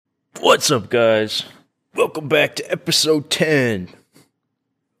What's up, guys? Welcome back to episode 10.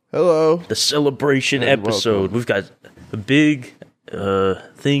 Hello. The celebration And episode. welcome. We've got big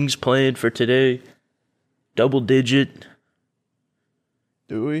things planned for today. Double digit.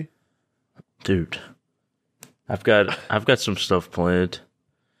 Do we? Dude. I've got some stuff planned.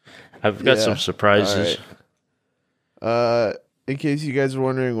 I've got some surprises. All right. In case you guys are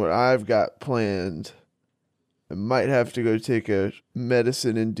wondering what I've got planned, I might have to go take a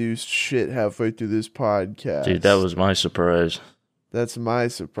medicine-induced shit halfway through this podcast. Dude, that was my surprise. That's my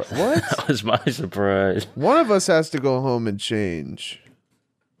surprise. What? That was my surprise. One of us has to go home and change.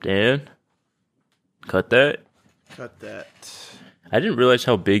 Dan? Cut that? Cut that. I didn't realize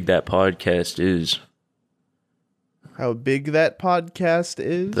how big that podcast is. How big that podcast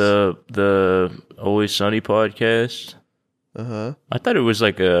is? The Always Sunny podcast. Uh-huh. I thought it was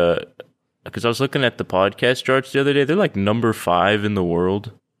like because I was looking at the podcast charts the other day. They're like number 5 in the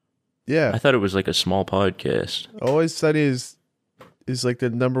world. Yeah. I thought it was like a small podcast. Always Sunny is like the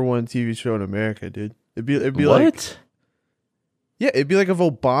number one TV show in America, dude. It'd be What? like, yeah, it'd be like if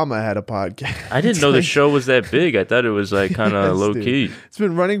Obama had a podcast. I didn't know the show was that big. I thought it was like kind of Yes, low dude. key. It's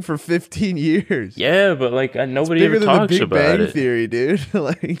been running for 15 years. Yeah, but like nobody Bigger ever than talks the Big about Bang it. Theory, dude.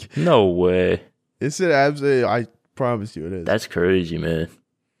 Like, No way. it's an absolutely. I promise you, it is. That's crazy, man.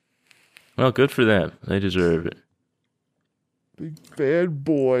 Well, good for them. They deserve it. Big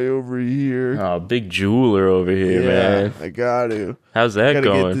fanboy over here. Oh, big jeweler over here, man. I got to. How's that Gotta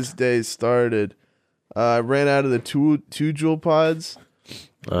going? get this day started. I ran out of the two jewel pods.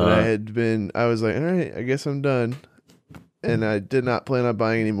 And I was like, all right, I guess I'm done. And I did not plan on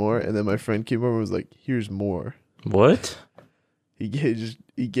buying any more. And then my friend came over and was like, here's more. What? He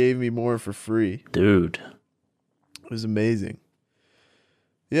gave me more for free. Dude. It was amazing.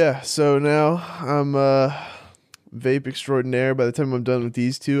 Yeah, so now I'm vape extraordinaire. By the time I'm done with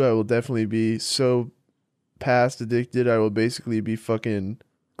these two, I will definitely be so past addicted. I will basically be fucking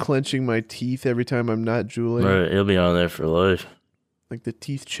clenching my teeth every time I'm not juuling. Right, he'll be on there for life. Like the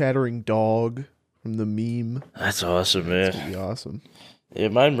teeth chattering dog from the meme. That's awesome, It's man. gonna be awesome. Yeah,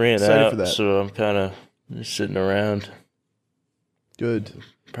 mine ran Excited out, for that. so I'm kind of just sitting around. Good.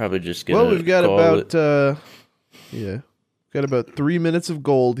 Probably just gonna Well, we've got call about it. got about 3 minutes of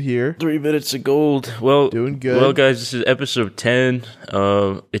gold here. 3 minutes of gold. Well, Doing good. Well, guys, this is episode 10.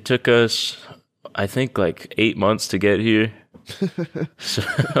 It took us, I think, like 8 months to get here. So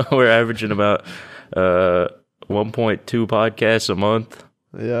we're averaging about 1.2 podcasts a month.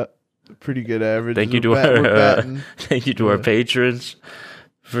 Yeah, pretty good average. Thank you to our patrons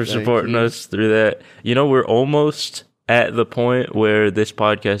for supporting us through that. You know, we're almost at the point where this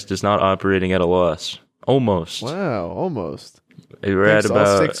podcast is not operating at a loss. Almost. Wow, almost. We're Thanks at to all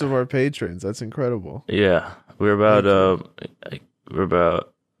about 6 of our patrons. That's incredible. Yeah, we're about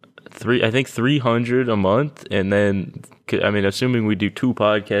 300 a month, and then assuming we do 2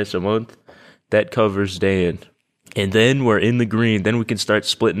 podcasts a month, that covers Dan. And then we're in the green. Then we can start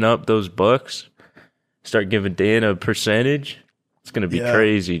splitting up those bucks. Start giving Dan a percentage. It's gonna be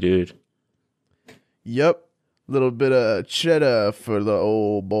crazy, dude. Yep. Little bit of cheddar for the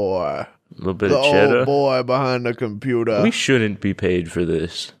old boy. A little bit The of cheddar. old boy behind the computer. We shouldn't be paid for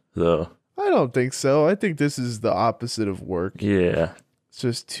this, though. I don't think so. I think this is the opposite of work. Yeah. It's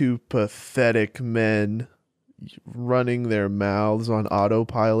just 2 pathetic men running their mouths on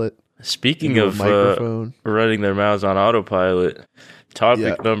autopilot. Speaking into a of microphone. running their mouths on autopilot,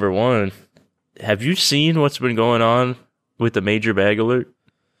 topic number 1. Have you seen what's been going on with the major bag alert?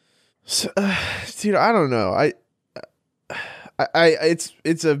 So, dude, I don't know.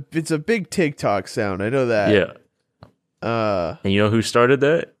 It's a big TikTok sound. I know that. Yeah. And you know who started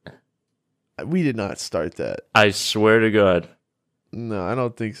that? We did not start that. I swear to God. No, I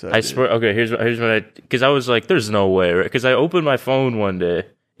don't think so. I swear. Okay, here's what because I was like, there's no way, right? Because I opened my phone one day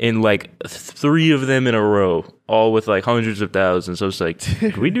and like 3 of them in a row, all with like hundreds of thousands. I was like,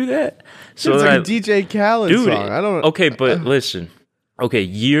 did we do that? So it's like a DJ Khaled song. I don't. Okay, but listen. Okay,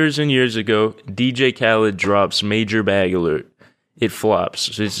 years and years ago, DJ Khaled drops Major Bag Alert. It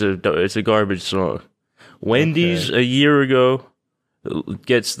flops. It's a garbage song. Wendy's a year ago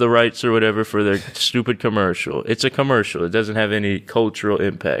gets the rights or whatever for their stupid commercial. It's a commercial. It doesn't have any cultural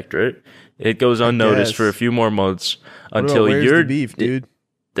impact, right? It goes unnoticed for a few more months until where's your the beef, dude.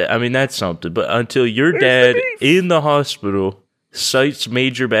 I mean, that's something. But until your dad in the hospital cites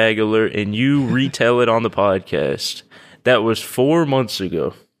Major Bag Alert and you retell it on the podcast. That was 4 months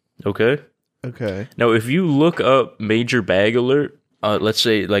ago. Okay? Okay. Now, if you look up Major Bag Alert, let's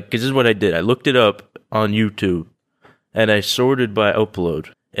say, like, because this is what I did. I looked it up on YouTube, and I sorted by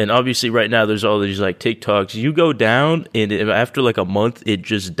upload. And obviously right now there's all these like TikToks. You go down and after like a month, it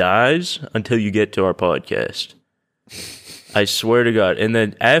just dies until you get to our podcast. I swear to God. And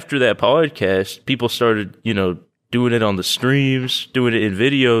then after that podcast, people started, doing it on the streams, doing it in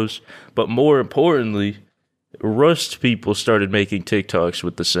videos. But more importantly, Rust people started making TikToks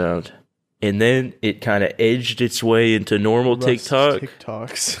with the sound. And then it kind of edged its way into normal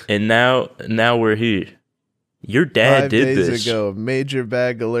TikToks. And now we're here. Your dad 5 did days this. ago, Major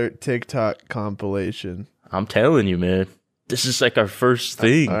Bag Alert TikTok compilation. I'm telling you, man. This is like our first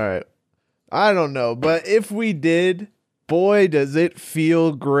thing. All right. I don't know, but if we did, boy, does it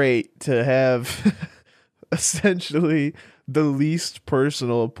feel great to have essentially the least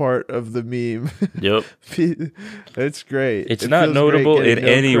personal part of the meme. Yep. It's great. It's not notable in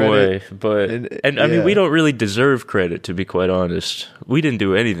any way, but I mean, we don't really deserve credit, to be quite honest. We didn't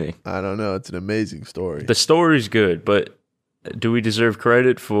do anything. I don't know. It's an amazing story. The story's good, but do we deserve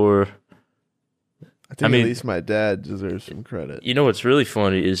credit for... I mean, at least my dad deserves some credit. You know what's really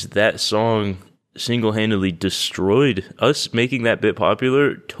funny is that song single-handedly destroyed us. Making that bit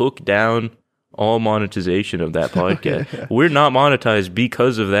popular took down all monetization of that podcast. We're not monetized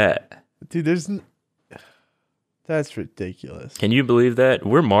because of that. Dude, that's ridiculous. Can you believe that?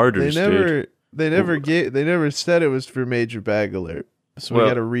 We're martyrs, dude. They never said it was for Major Bag Alert. So we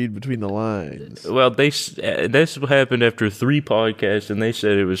got to read between the lines. Well, this happened after 3 podcasts, and they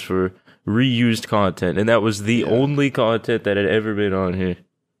said it was for reused content, and that was the only content that had ever been on here.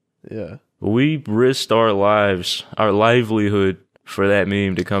 Yeah. We risked our lives, our livelihood, for that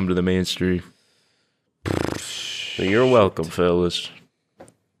meme to come to the mainstream. So you're welcome, fellas.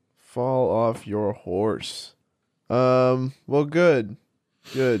 Fall off your horse. Well, good.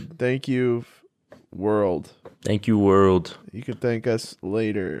 Thank you, world. Thank you, world. You can thank us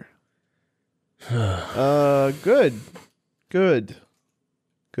later. Good.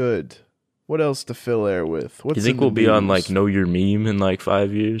 What else to fill air with? You think we'll be on like Know Your Meme in like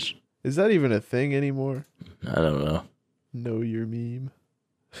 5 years? Is that even a thing anymore? I don't know. Know Your Meme.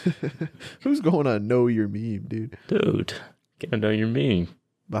 Who's going on Know Your Meme, dude? Dude, gotta know your meme.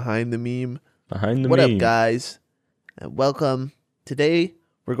 Behind the meme. What up, guys? And welcome. Today,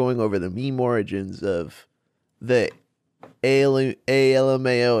 we're going over the meme origins of the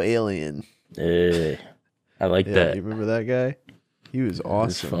ALMAO alien. Hey, I like that. You remember that guy? He was awesome.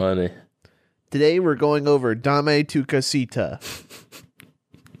 It's funny. Today, we're going over Dame tu Casita.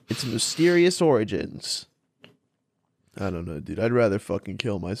 Its mysterious origins. I don't know, dude. I'd rather fucking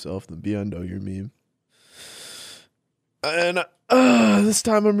kill myself than be on Know Your Meme. And this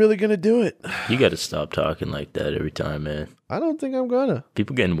time I'm really gonna do it. You gotta stop talking like that every time, man. I don't think I'm gonna.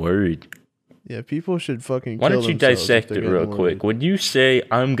 People getting worried. Yeah, people should fucking Why kill don't you themselves dissect it real quick? When you say,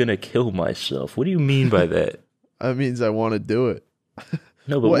 I'm gonna kill myself, what do you mean by that? That means I want to do it.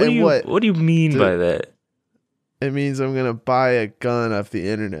 No, but what do you mean by that? It means I'm gonna buy a gun off the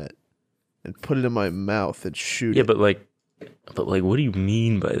internet and put it in my mouth and shoot it. Yeah, but what do you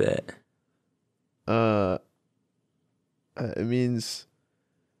mean by that? It means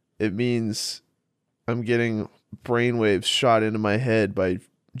I'm getting brainwaves shot into my head by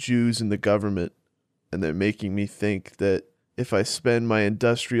Jews in the government, and they're making me think that if I spend my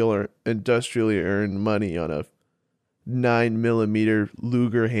industrially earned money on a 9mm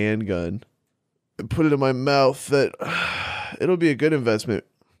Luger handgun and put it in my mouth, that it'll be a good investment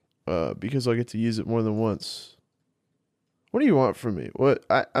because I'll get to use it more than once. What do you want from me?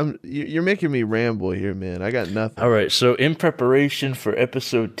 You're making me ramble here, man. I got nothing. All right, so in preparation for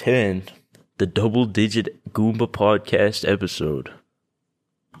episode 10, the double-digit Goomba podcast episode.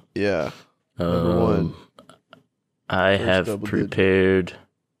 Yeah. Number 1. I have prepared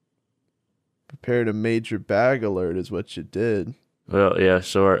a Major Bag Alert is what you did. Well, yeah,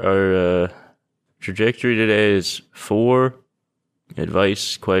 so our trajectory today is 4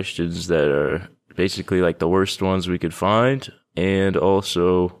 advice questions that are basically like the worst ones we could find, and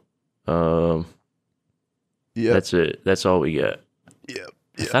also that's it. That's all we got. Yep.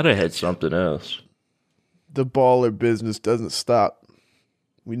 I thought I had something else. The baller business doesn't stop.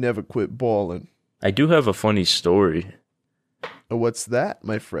 We never quit balling. I do have a funny story. What's that,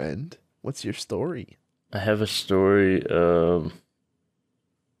 my friend? What's your story? I have a story. So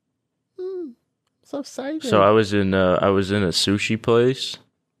excited. So I was in a sushi place.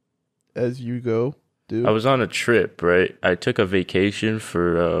 As you go, dude. I was on a trip, right? I took a vacation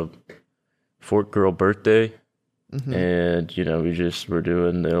for Fort Girl birthday, and we just were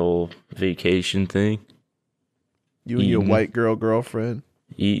doing the old vacation thing. You and your white girlfriend.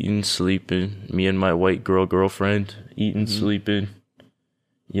 Eating, sleeping. Me and my white girlfriend. Eating, sleeping.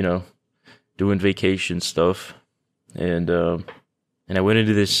 Doing vacation stuff, and and I went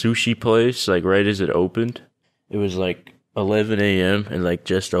into this sushi place like right as it opened. It was like 11 a.m. and like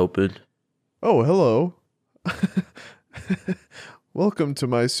just opened. Oh, hello. Welcome to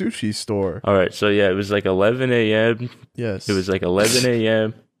my sushi store. All right, so yeah, it was like 11 a.m. Yes. It was like 11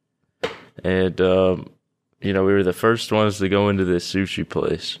 a.m. And we were the first ones to go into this sushi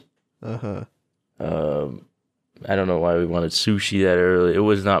place. Uh-huh. I don't know why we wanted sushi that early. It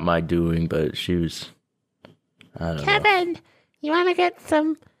was not my doing, but she was. I don't know. Kevin, you want to get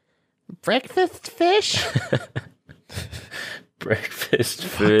some breakfast fish? Breakfast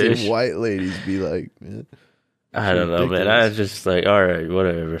Fucking fish. white ladies be like, I don't know, man. I was just like, all right,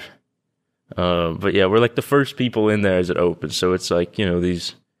 whatever. But yeah, we're like the first people in there as it opens. So it's like,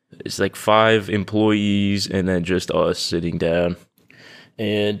 it's like 5 employees and then just us sitting down.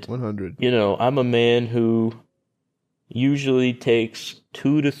 And, 100. I'm a man who usually takes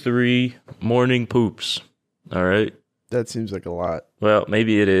 2 to 3 morning poops. All right. That seems like a lot. Well,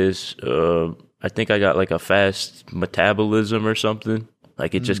 maybe it is. I think I got like a fast metabolism or something.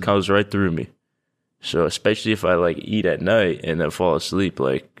 Like it just comes right through me. So especially if I like eat at night and then fall asleep,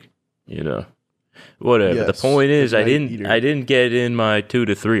 like, whatever. Yes, the point is, I night didn't get in my 2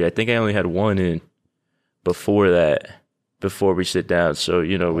 to 3. I think I only had 1 in before we sit down. So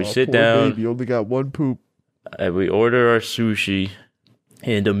we sit down. Baby, you only got 1 poop. We order our sushi,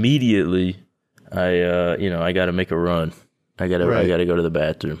 and immediately, I got to make a run. I gotta go to the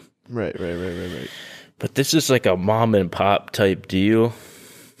bathroom. Right. But this is like a mom and pop type deal.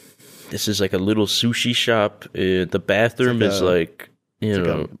 This is like a little sushi shop. The bathroom is like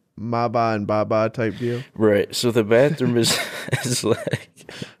a Maba and Baba type deal. Right. So the bathroom is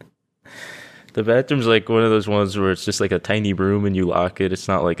like the bathroom's like one of those ones where it's just like a tiny room and you lock it. It's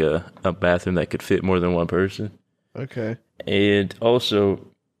not like a bathroom that could fit more than one person. Okay. And also,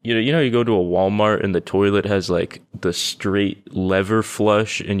 you go to a Walmart and the toilet has like the straight lever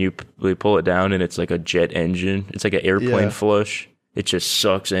flush and you pull it down and it's like a jet engine. It's like an airplane flush. It just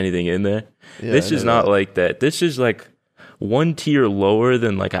sucks anything in there. Yeah, this is not like that. This is like 1 tier lower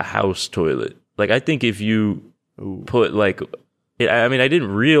than like a house toilet. Like I think if you put like, I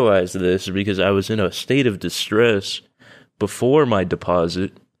didn't realize this because I was in a state of distress before my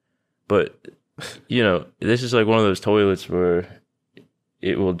deposit. But, this is like one of those toilets where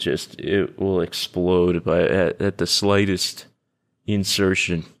it will explode at the slightest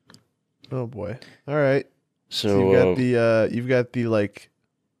insertion. Oh boy! All right. So you've got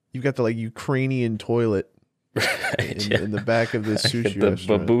the Ukrainian toilet in the back of this sushi the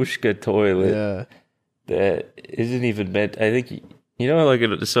restaurant. babushka toilet. Yeah. That isn't even meant. I think like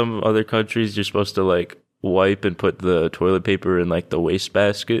in some other countries, you're supposed to like wipe and put the toilet paper in like the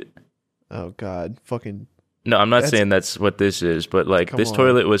wastebasket. Oh God! Fucking. No, I'm not saying that's what this is, but like this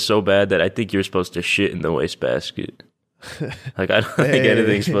toilet was so bad that I think you're supposed to shit in the wastebasket. Like I don't think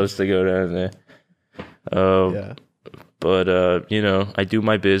anything's supposed to go down there. Yeah. But I do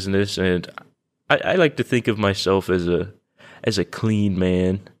my business, and I like to think of myself as a clean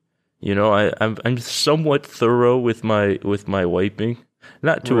man. I'm somewhat thorough with my wiping,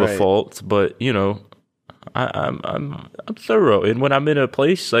 not to a fault, but I'm thorough. And when I'm in a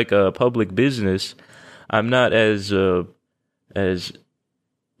place like a public business, I'm not as because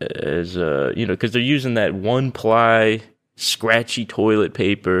they're using that 1-ply scratchy toilet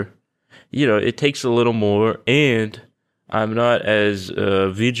paper. It takes a little more, and I'm not as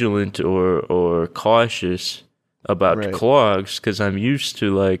vigilant or cautious about clogs because I'm used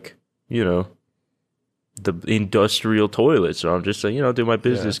to like the industrial toilet. So I'm just like do my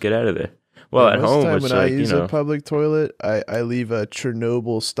business, get out of there. Well, at home it's when like I use a public toilet, I leave a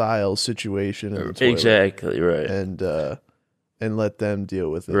Chernobyl style situation in the toilet. Exactly right, and let them deal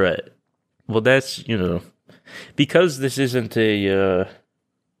with it. Right. Well, that's because this isn't a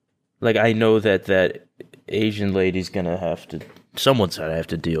like I know that Asian lady's gonna someone's gonna have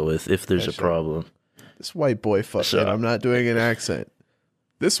to deal with if there's a problem. This white boy fucked up. I'm not doing an accent.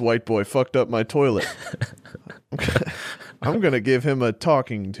 This white boy fucked up my toilet. I'm gonna give him a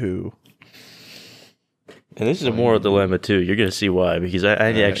talking to. And this is a moral dilemma too. You're gonna see why, because I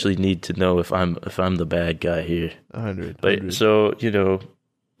actually need to know if I'm the bad guy here. 100. But so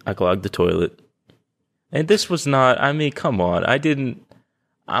I clogged the toilet, and this was not. I mean, come on.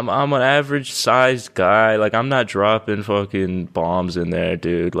 I'm an average sized guy. Like I'm not dropping fucking bombs in there,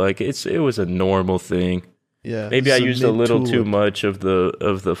 dude. Like it was a normal thing. Yeah. Maybe I used a little too much of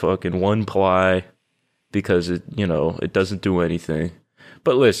the fucking 1-ply because it doesn't do anything.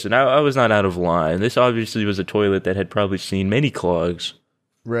 But listen, I was not out of line. This obviously was a toilet that had probably seen many clogs.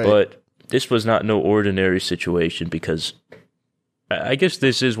 Right. But this was not no ordinary situation because I guess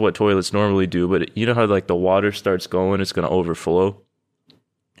this is what toilets normally do, but you know how like the water starts going, it's going to overflow?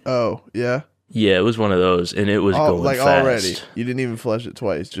 Oh, yeah. Yeah, it was one of those, and it was going like fast. already. You didn't even flush it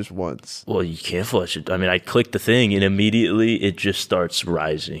twice, just once. Well, you can't flush it. I mean, I clicked the thing, and immediately it just starts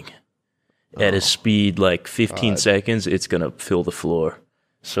rising at a speed like 15 seconds. It's gonna fill the floor.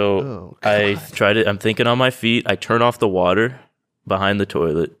 So I tried it. I'm thinking on my feet. I turn off the water behind the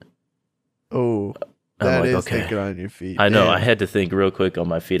toilet. Oh, I'm that like, is okay. thinking on your feet. I know. Damn. I had to think real quick on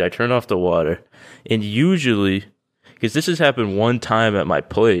my feet. I turn off the water, and usually, because this has happened one time at my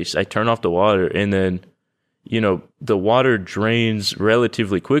place, I turn off the water, and then, the water drains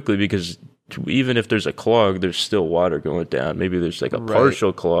relatively quickly because even if there's a clog, there's still water going down. Maybe there's like a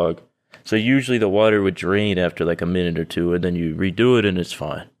partial clog. So usually the water would drain after like a minute or two, and then you redo it, and it's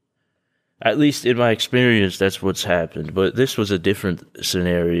fine. At least in my experience, that's what's happened. But this was a different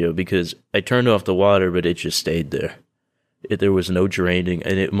scenario because I turned off the water, but it just stayed there. There was no draining,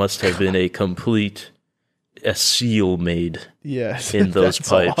 and it must have been a seal made in those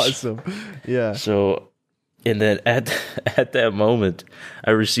pipes. Awesome. Yeah. So, and then at that moment, I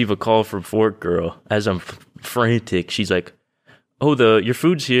receive a call from Fork Girl as I'm frantic. She's like, "Oh, your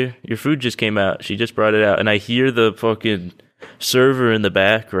food's here. Your food just came out. She just brought it out." And I hear the fucking server in the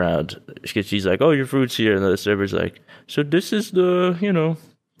background. She's like, "Oh, your food's here," and the server's like, "So this is the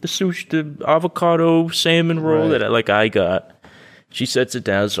sushi, the avocado salmon roll that I got." She sets it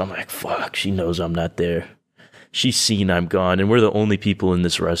down, so I'm like, "Fuck!" She knows I'm not there. She's seen I'm gone, and we're the only people in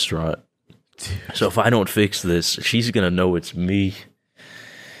this restaurant. So if I don't fix this, she's gonna know it's me.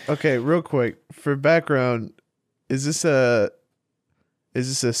 Okay, real quick for background, is this a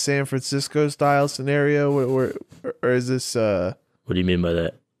San Francisco style scenario, or is this? What do you mean by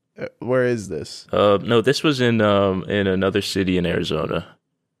that? Where is this? No, this was in another city in Arizona.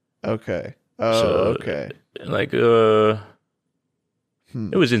 Okay. Okay. Like it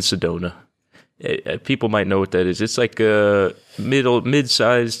was in Sedona. People might know what that is. It's like a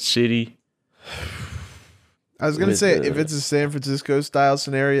mid-sized city. I was gonna say if it's a San Francisco style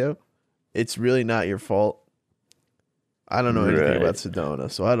scenario, it's really not your fault. I don't know anything about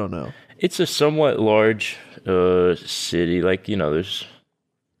Sedona, so I don't know. It's a somewhat large city. Like, there's...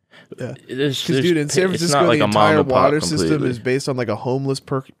 Yeah. Because, dude, in San Francisco, like the entire water completely. system is based on like a homeless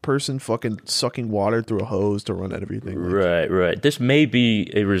person fucking sucking water through a hose to run everything. Right. This may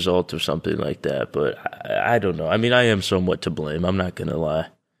be a result of something like that, but I don't know. I mean, I am somewhat to blame. I'm not going to lie.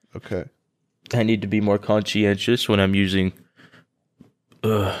 Okay. I need to be more conscientious when I'm using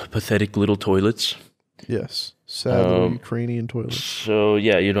pathetic little toilets. Yes. Sad Ukrainian toilets. So,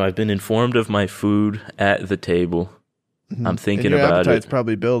 yeah, I've been informed of my food at the table. Mm-hmm. I'm thinking and your about appetite's it.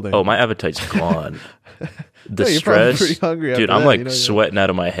 Probably building. Oh, my appetite's gone. The you're stress, pretty hungry dude. after I'm that, sweating out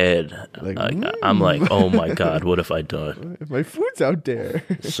of my head. I'm like, oh my god, what have I done? My food's out there.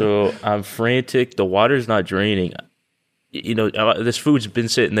 So I'm frantic. The water's not draining. This food's been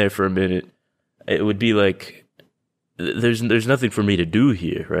sitting there for a minute. It would be like there's nothing for me to do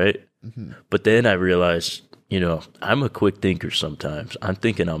here, right? Mm-hmm. But then I realized, I'm a quick thinker sometimes. I'm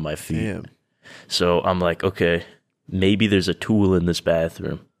thinking on my feet. Damn. So I'm like, okay, maybe there's a tool in this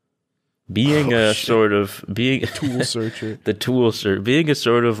bathroom. Being a tool searcher, being a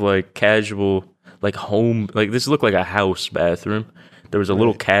sort of like casual, like home, like this looked like a house bathroom. There was a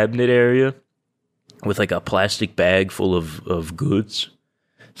little cabinet area with like a plastic bag full of goods.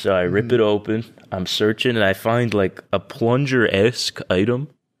 So I rip it open. I'm searching and I find like a plunger-esque item.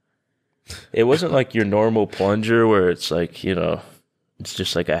 It wasn't like your normal plunger where it's like, it's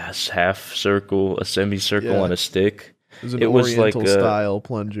just like a half circle, a semicircle on a stick. It was like a style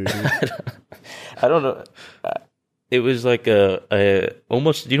plunger. I don't know. It was like a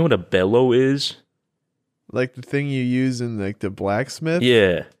almost. Do you know what a bellow is? Like the thing you use in like the blacksmith.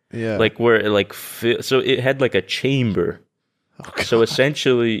 Yeah. Like where it like so it had like a chamber. Oh, so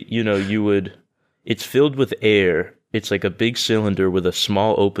essentially, it's filled with air. It's like a big cylinder with a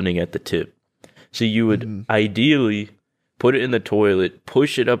small opening at the tip. So you would ideally put it in the toilet,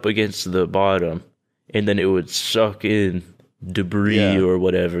 push it up against the bottom, and then it would suck in debris or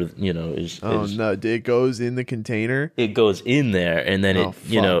whatever, no, it goes in the container. It goes in there, and then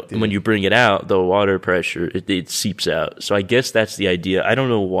when you bring it out, the water pressure, it seeps out. So I guess that's the idea. I don't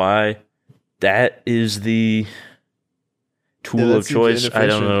know why that is the tool of choice. I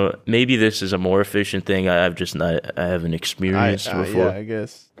don't know. Maybe this is a more efficient thing. I haven't experienced before. Yeah, I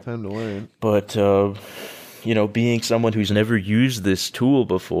guess. Time to learn. But, being someone who's never used this tool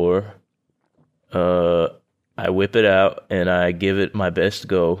before, I whip it out and I give it my best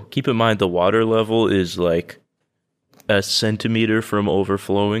go. Keep in mind the water level is like a centimeter from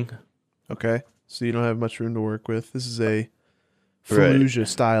overflowing. Okay. So you don't have much room to work with. This is a Fallujah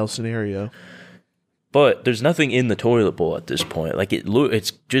style scenario. But there's nothing in the toilet bowl at this point. Like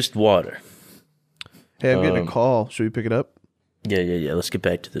it's just water. Hey, I'm getting a call. Should we pick it up? Yeah. Let's get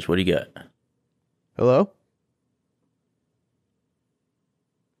back to this. What do you got? Hello?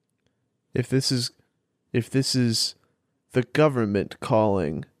 If this is the government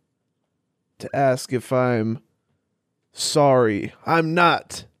calling to ask if I'm sorry, I'm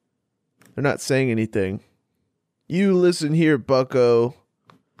not. They're not saying anything. You listen here, bucko.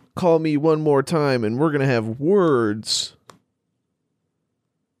 Call me one more time and we're going to have words.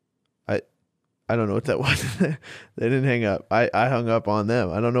 I don't know what that was. They didn't hang up. I hung up on them.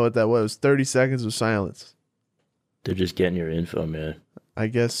 I don't know what that was. 30 seconds of silence. They're just getting your info, man. I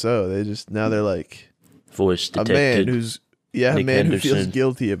guess so. Now they're like Voice detected. a man who's Nick a man Henderson. who feels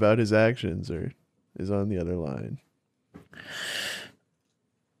guilty about his actions or is on the other line.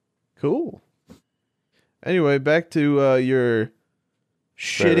 Cool. Anyway, back to your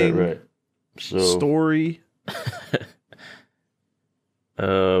shitting Right. So, story.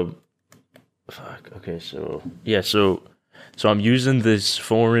 Fuck. Okay. So yeah. So I'm using this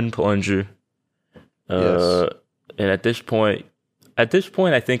foreign plunger. Yes. And at this point, I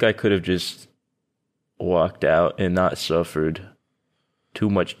think I could have just walked out and not suffered too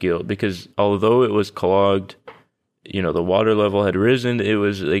much guilt because although it was clogged, the water level had risen. It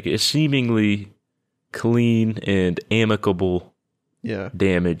was like a seemingly clean and amicable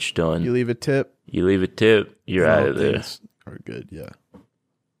damage done. You leave a tip. You're out of there. Are good, yeah.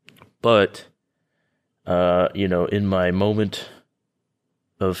 But in my moment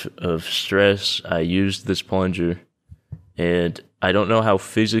of stress, I used this plunger, and I don't know how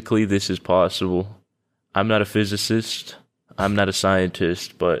physically this is possible. I'm not a physicist. I'm not a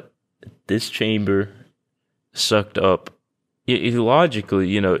scientist, but this chamber sucked up.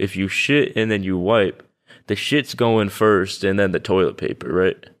 Logically, if you shit and then you wipe, the shit's going first and then the toilet paper,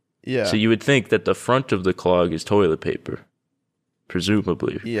 right? Yeah. So you would think that the front of the clog is toilet paper,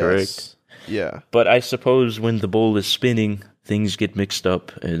 presumably, correct? Yeah. But I suppose when the bowl is spinning, things get mixed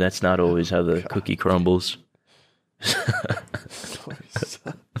up, and that's not always how the cookie crumbles.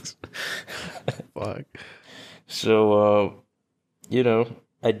 Fuck. So,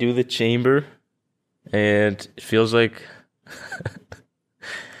 I do the chamber, and it feels like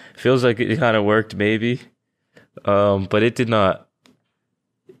it kind of worked, maybe, but it did not.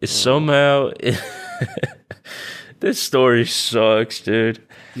 Somehow, this story sucks, dude.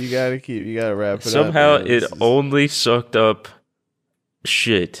 You gotta wrap it up. Somehow it only sucked up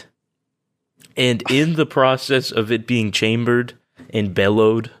shit. And in the process of it being chambered and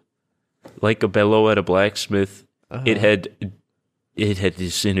bellowed, like a bellow at a blacksmith, it had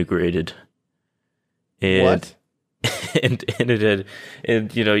disintegrated. And, what? And it had,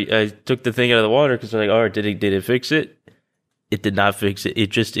 I took the thing out of the water because I'm like, all right, did it fix it? It did not fix it. It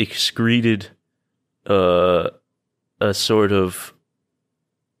just excreted a sort of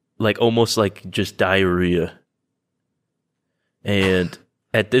almost like just diarrhea. And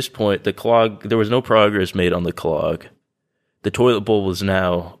at this point, the clog, there was no progress made on the clog. The toilet bowl was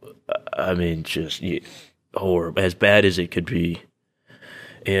now, just horrible, as bad as it could be.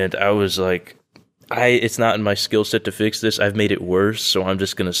 And I was like, it's not in my skill set to fix this. I've made it worse, so I'm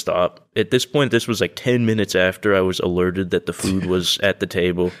just going to stop. At this point, this was 10 minutes after I was alerted that the food was at the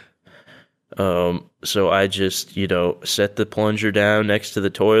table. So I just, set the plunger down next to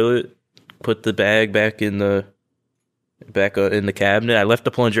the toilet, put the bag back in the cabinet. I left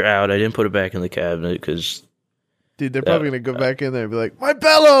the plunger out. I didn't put it back in the cabinet because... Dude, they're probably going to go back in there and be like, my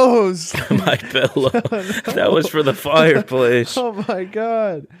bellows! My bellow. That was for the fireplace. Oh, my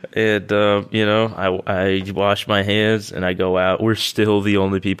God. And, I wash my hands and I go out. We're still the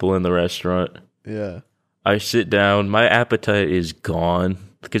only people in the restaurant. Yeah. I sit down. My appetite is gone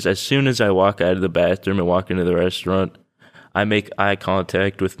because as soon as I walk out of the bathroom and walk into the restaurant, I make eye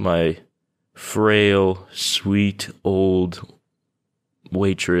contact with my frail, sweet, old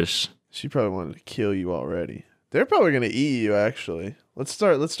waitress. She probably wanted to kill you already. They're probably going to eat you, actually. Let's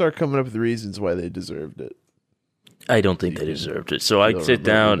start coming up with reasons why they deserved it. I don't think they deserved it. So I sit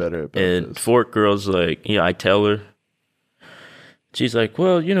down, and Fork Girl's like, I tell her. She's like,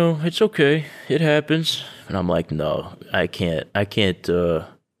 well, it's okay. It happens. And I'm like, no, I can't.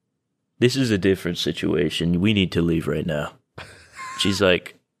 This is a different situation. We need to leave right now. She's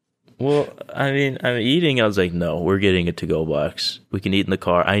like, well, I'm eating. I was like, no, we're getting a to-go box. We can eat in the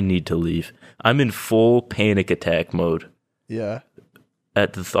car. I need to leave. I'm in full panic attack mode. Yeah.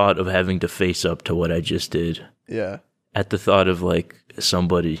 At the thought of having to face up to what I just did. Yeah. At the thought of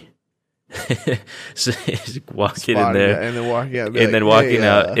somebody walking in there and then walking out, and then walking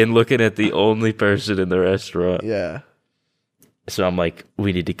out and looking at the only person in the restaurant. Yeah. So I'm like,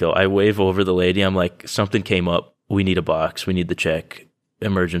 we need to go. I wave over the lady. I'm like, something came up. We need a box. We need the check.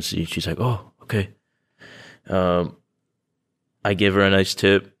 Emergency. She's like, oh, okay. I give her a nice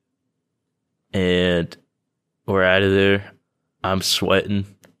tip, and we're out of there. I'm sweating.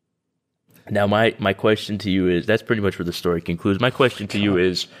 Now, my question to you is, that's pretty much where the story concludes. My question to you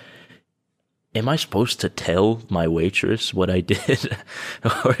is, am I supposed to tell my waitress what I did?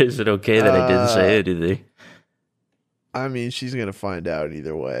 Or is it okay that I didn't say anything? I mean, she's gonna find out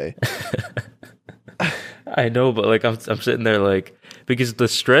either way. I know, but like I'm sitting there like, because the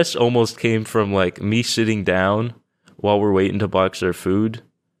stress almost came from like me sitting down while we're waiting to box our food.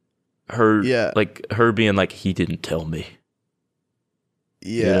 Her being like, he didn't tell me.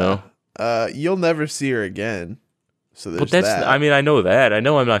 Yeah. You know? You'll never see her again. So there's but that's that. I mean, I know that. I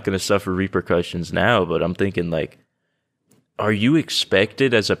know I'm not gonna suffer repercussions now, but I'm thinking like, are you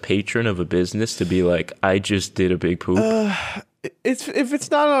expected as a patron of a business to be like, I just did a big poop? If it's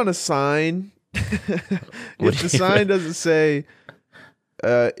not on a sign, if the sign doesn't say,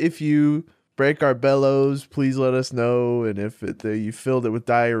 if you break our bellows, please let us know, and if you filled it with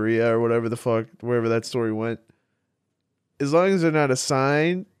diarrhea or whatever the fuck, wherever that story went, as long as they're not a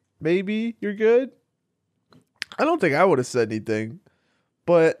sign, maybe you're good. I don't think I would have said anything.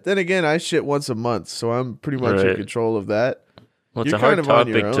 But then again, I shit once a month, so I'm pretty much in control of that. Well, it's You're a hard kind of on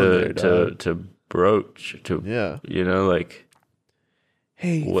your topic own to broach. You know, like,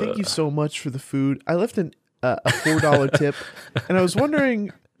 hey, thank you so much for the food. I left a $4 tip, and I was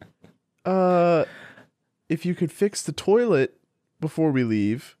wondering if you could fix the toilet before we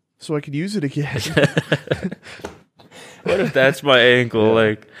leave so I could use it again. What if that's my angle?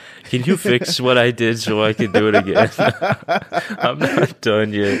 Like, can you fix what I did so I can do it again? I'm not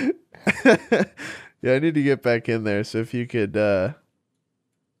done yet. Yeah, I need to get back in there. So if you could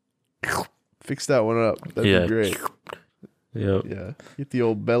fix that one up, that'd be great. Yep. Yeah. Get the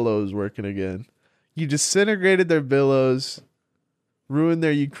old bellows working again. You disintegrated their bellows, ruined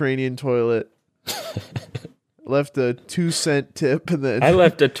their Ukrainian toilet, left a 2-cent tip, and then I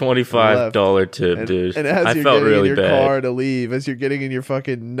left a $25 tip, dude. And as I you're felt getting really in your bad. car to leave, as you're getting in your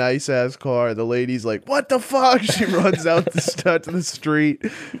fucking nice ass car, the lady's like, "What the fuck?" She runs out to the street.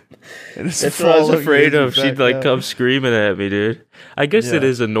 And that's what I was afraid of. She'd like come screaming at me, dude. I guess it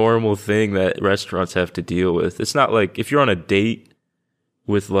is a normal thing that restaurants have to deal with. It's not like if you're on a date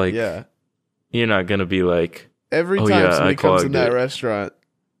with like, you're not gonna be like, every time somebody comes in that restaurant,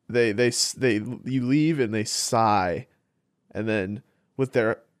 they you leave and they sigh, and then with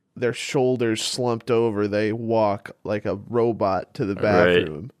their shoulders slumped over, they walk like a robot to the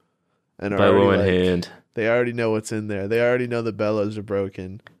bathroom, and by one hand. They already know what's in there. They already know the bellows are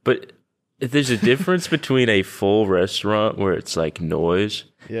broken. But if there's a difference between a full restaurant where it's like noise.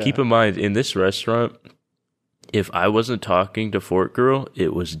 Yeah. Keep in mind, in this restaurant, if I wasn't talking to Fort Girl,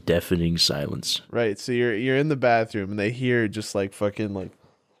 it was deafening silence. Right. So you're in the bathroom and they hear just like fucking like.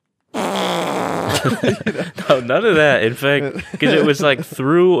 No, none of that. In fact, because it was like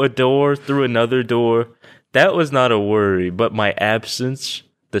through a door, through another door. That was not a worry. But my absence.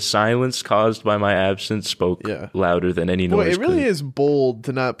 The silence caused by my absence spoke louder than any noise. Boy, it really is bold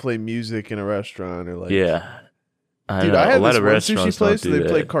to not play music in a restaurant or like. Yeah, I had a lot of sushi place where they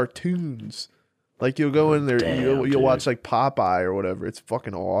play cartoons. Like you'll go in there, you'll watch like Popeye or whatever. It's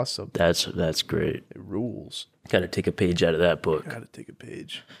fucking awesome. That's great. It rules. Got to take a page out of that book. Got to take a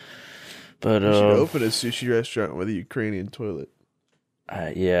page. But you should open a sushi restaurant with a Ukrainian toilet.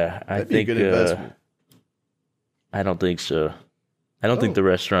 Yeah, That'd be a good investment. I don't think so. I don't think the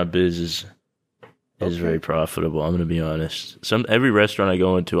restaurant biz is very profitable. I'm going to be honest. Every restaurant I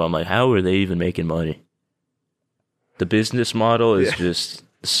go into, I'm like, how are they even making money? The business model is just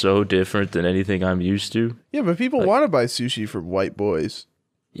so different than anything I'm used to. Yeah, but people want to buy sushi from white boys.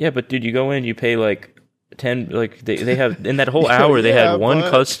 Yeah, but dude, you go in, you pay like 10, like they have, in that whole hour, they had one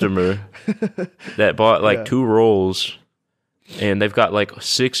customer that bought like 2 rolls. And they've got like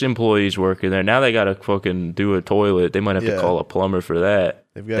 6 employees working there. Now they got to fucking do a toilet. They might have to call a plumber for that.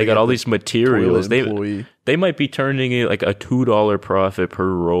 They got all these materials. They might be turning it like a $2 profit per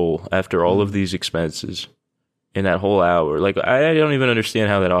roll after all of these expenses in that whole hour. Like, I don't even understand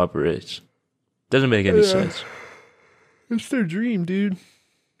how that operates. Doesn't make any sense. It's their dream, dude.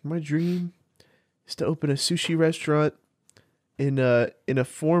 My dream is to open a sushi restaurant in a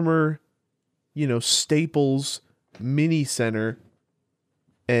former, Staples mini center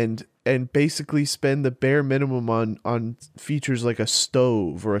and basically spend the bare minimum on features like a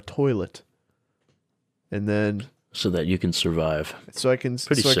stove or a toilet, and then so that you can survive. So I can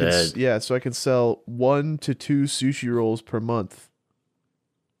so I can sell 1 to 2 sushi rolls per month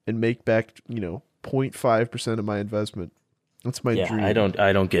and make back 0.5% of my investment. That's my dream. I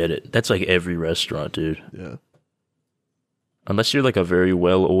don't get it. That's like every restaurant, dude. Yeah. Unless you're like a very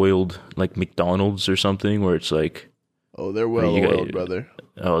well-oiled, like McDonald's or something, where it's like, Oh, they're well you got- oiled, brother.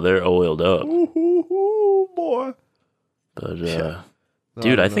 oh, they're oiled up. Ooh, boy. But Yeah. No,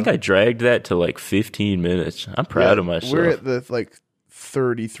 dude, I no. think I dragged that to like 15 minutes. I'm proud of myself. We're at the like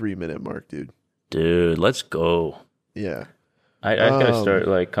 33-minute mark, dude. Dude, let's go. Yeah. I gotta start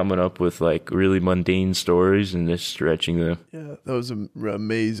like coming up with like really mundane stories and just stretching them. Yeah, that was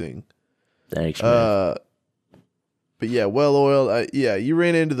amazing. Thanks, man. But yeah, well oiled. Yeah, you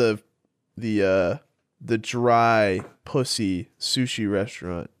ran into the dry pussy sushi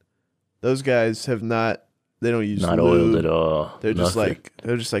restaurant. Those guys have not. They don't use Not lube. oiled at all. They're just Nothing.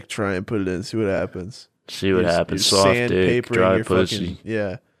 like try and put it in, see what happens. See what happens. You're Soft dick, sandpapering dry your pussy.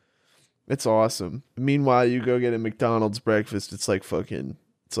 yeah, it's awesome. Meanwhile, you go get a McDonald's breakfast. It's like fucking.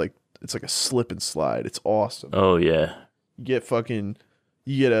 It's like a slip and slide. It's awesome. Oh yeah. You get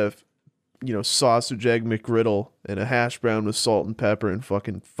a sausage egg McGriddle and a hash brown with salt and pepper in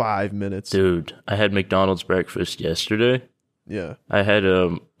fucking 5 minutes. Dude, I had McDonald's breakfast yesterday. Yeah. I had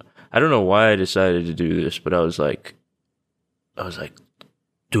I don't know why I decided to do this, but I was like,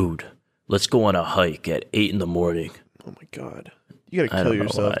 dude, let's go on a hike at 8 a.m. Oh my god. You gotta I kill don't know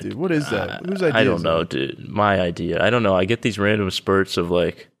yourself, why. dude. What is that? Whose idea? I don't is know, that? dude. My idea. I don't know. I get these random spurts of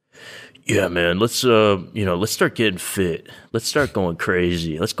like, yeah, man, let's start getting fit. Let's start going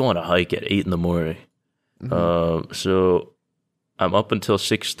crazy. Let's go on a hike at 8 a.m. So I'm up until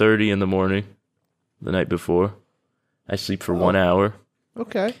 6:30 in the morning the night before. I sleep for 1 hour.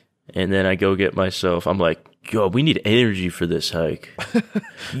 Okay. And then I go get myself. I'm like, yo, we need energy for this hike.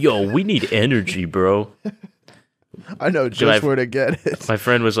 Yo, we need energy, bro. I know just where to get it. My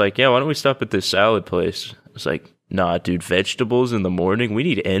friend was like, yeah, why don't we stop at this salad place? I was like, nah, dude, vegetables in the morning? We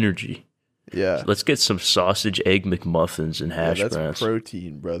need energy. Yeah. Let's get some sausage, egg McMuffins and hash That's browns.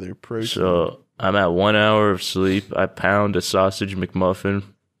 protein, brother. Protein. So I'm at 1 hour of sleep. I pound a sausage McMuffin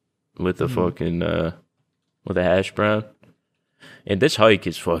with a fucking, with a hash brown. And this hike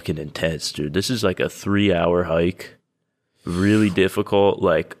is fucking intense, dude. This is like a 3-hour hike. Really difficult,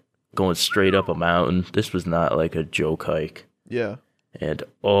 like going straight up a mountain. This was not like a joke hike. Yeah. And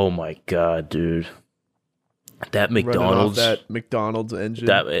oh my god, dude. That Running off McDonald's that McDonald's engine.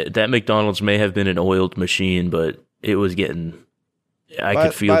 that McDonald's may have been an oiled machine, but it was getting I By-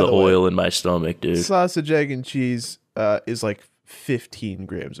 could feel by the the way, oil in my stomach, dude. Sausage, egg, and cheese is like 15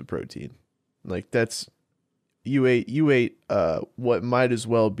 grams of protein. Like that's you ate what might as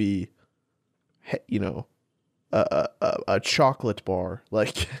well be a chocolate bar.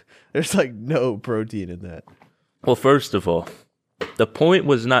 Like there's like no protein in that. Well, first of all, the point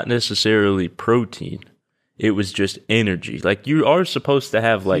was not necessarily protein. It was just energy. Like you are supposed to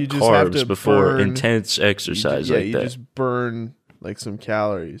have like You just have carbs to before burn- intense exercise like you that. just burn like some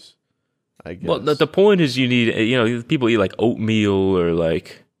calories, I guess. Well, the point is you need, people eat like oatmeal or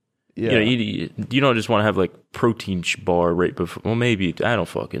like, yeah, you don't just want to have like protein bar right before. Well, maybe, I don't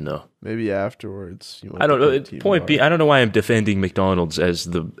fucking know. maybe afterwards. You want I don't the know. protein Point bar. being, I don't know why I'm defending McDonald's as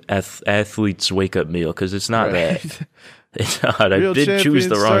the athlete's wake up meal because it's not Right. that. It's not. I Real did choose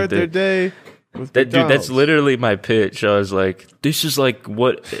the champions wrong start their thing. day with Dude, that's McDonald's. literally my pitch. I was like, this is like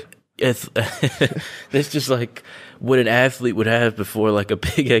what. That's just like what an athlete would have before like a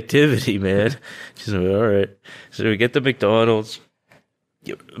big activity, man. She's like, all right. So we get the McDonald's.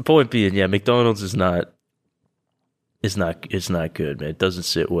 Yeah, point being, yeah, McDonald's is not. It's not good, man. It doesn't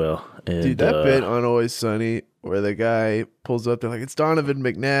sit well. And, Dude, that bit on Always Sunny where the guy pulls up, they're like, it's Donovan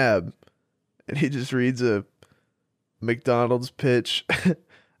McNabb. And he just reads a McDonald's pitch.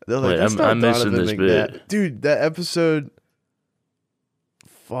 They're like, Wait, that's not I'm missing Donovan this McNabb. bit. Dude, that episode.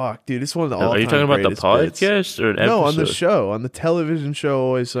 Fuck, dude, it's one of the all-time Are you talking about the greatest bits. podcast or an episode? No, on the show, on the television show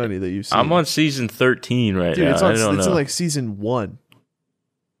Always Sunny that you've seen. I'm on season 13 right Dude, now. it's on. I don't It's know. in like season 1.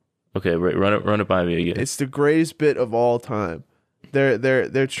 Okay, right, run it by me again. It's the greatest bit of all time.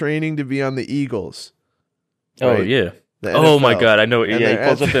 They're training to be on the Eagles. Oh right? yeah. The Oh my NFL. god, I know. And Yeah, he they're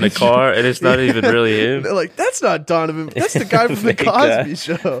pulls at up in a the- car and it's not even really him. They're like, that's not Donovan. That's the guy from the Fake guy. Cosby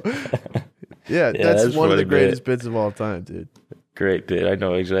Show. Yeah, Yeah, that's that's one of the funny greatest bits of all time, dude. Great bit. I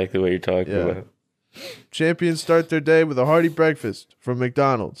know exactly what you're talking Yeah. about. Champions start their day with a hearty breakfast from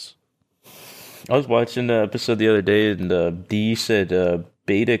McDonald's. I was watching the episode the other day and D said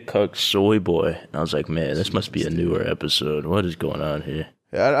beta cuck soy boy. And I was like, man, this must be a newer episode. What is going on here?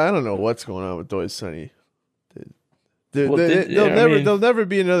 I don't know what's going on with Always Sunny. Well, There'll never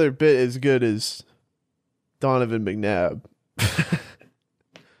be another bit as good as Donovan McNabb,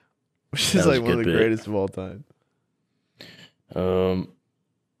 which That is was like a one of the good bit. greatest of all time. Um,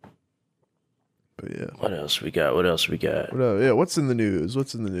 But yeah. What else we got? Yeah, what's in the news? Do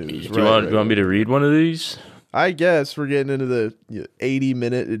you want me to read one of these? I guess we're getting into the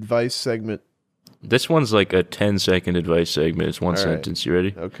 80-minute advice segment. This one's like a 10-second advice segment. It's one All right. sentence. You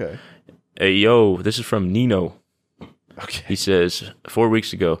ready? Okay. Hey, yo, this is from Nino. Okay. He says, 4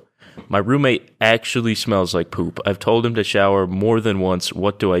 weeks ago, my roommate actually smells like poop. I've told him to shower more than once.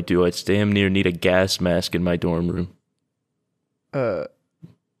 What do I do? I'd damn near need a gas mask in my dorm room.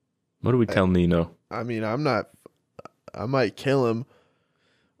 What do we tell Nino? I mean, I might kill him.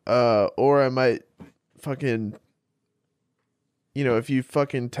 Or I might fucking, if you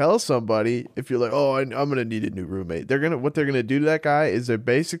fucking tell somebody, if you're like, oh, I'm going to need a new roommate. What they're going to do to that guy is they're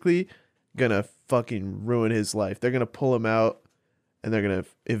basically going to fucking ruin his life. They're going to pull him out and they're going to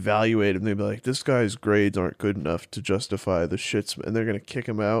evaluate him. They'll be like, this guy's grades aren't good enough to justify the shits. And they're going to kick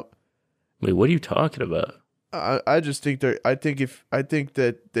him out. Wait, what are you talking about? I just think I think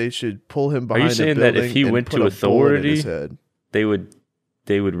that they should pull him Are behind. you saying that if he went to authority, they would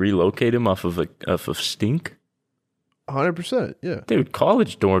relocate him off of stink? 100%, yeah. Dude,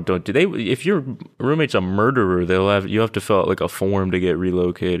 college dorm don't do they? If your roommate's a murderer, you have to fill out like a form to get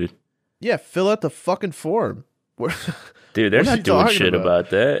relocated. Yeah, fill out the fucking form. Dude, they're not doing shit about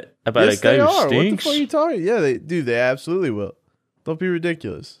that. About yes, a guy they who are. stinks. What the fuck are you talking? Yeah, they absolutely will. Don't be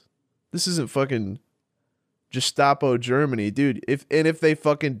ridiculous. This isn't fucking Gestapo Germany, dude. If they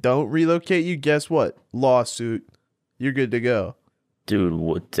fucking don't relocate you, guess what? Lawsuit. You're good to go.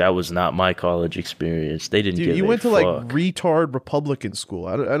 Dude, that was not my college experience. They didn't give a you went to fuck. like retard Republican school.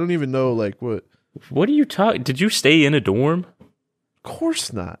 I don't even know like what. What are you talking? Did you stay in a dorm? Of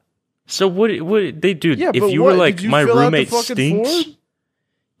course not. So what they do? Yeah, if but you what? were like, Did you my fill out the roommate fucking stinks. form?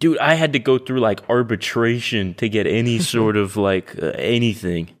 Dude, I had to go through like arbitration to get any sort of like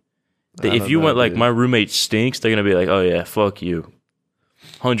anything. If you went like, my roommate stinks, they're gonna be like, oh yeah, fuck you,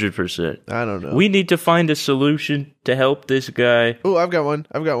 100%. I don't know. We need to find a solution to help this guy. Oh, I've got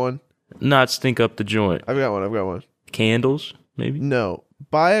one. Not stink up the joint. I've got one. Candles, maybe. No,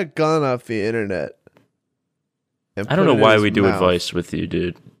 buy a gun off the internet. I don't know why we do advice with you,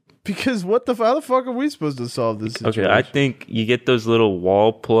 dude. Because how the fuck are we supposed to solve this situation? Okay, I think you get those little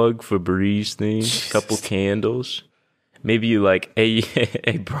wall plug Febreze things, couple candles. Maybe you like,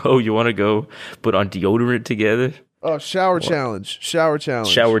 hey, bro, you want to go put on deodorant together? Oh, shower challenge. Shower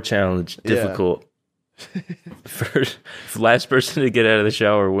challenge. Difficult. Yeah. First, last person to get out of the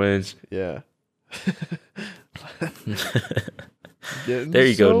shower wins. Yeah. There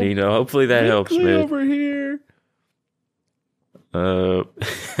you go, Nino. Hopefully that helps, man. Over here.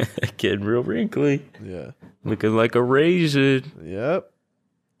 Getting real wrinkly. Yeah. Looking like a raisin. Yep.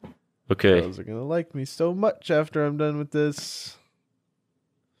 Okay. Girls are gonna like me so much after I'm done with this.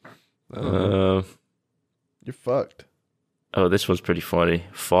 You're fucked. Oh, this one's pretty funny.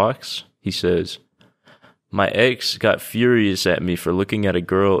 Fox, he says, my ex got furious at me for looking at a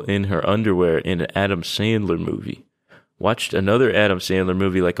girl in her underwear in an Adam Sandler movie. Watched another Adam Sandler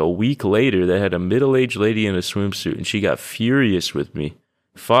movie like a week later that had a middle-aged lady in a swimsuit, and she got furious with me.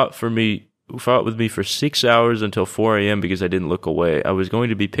 Fought with me for 6 hours until 4 a.m. because I didn't look away. I was going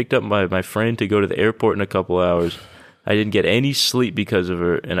to be picked up by my friend to go to the airport in a couple hours. I didn't get any sleep because of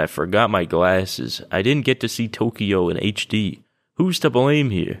her, and I forgot my glasses. I didn't get to see Tokyo in HD. Who's to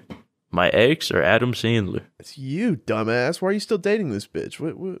blame here? My ex or Adam Sandler? It's you, dumbass. Why are you still dating this bitch?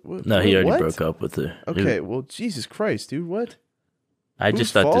 What, no, he already broke up with her. Okay, well, Jesus Christ, dude, what? I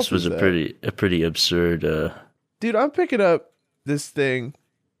just thought this was a pretty absurd... Dude, I'm picking up this thing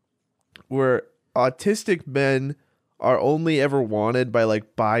where autistic men are only ever wanted by,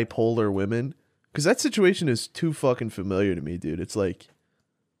 like, bipolar women. Because that situation is too fucking familiar to me, dude. It's like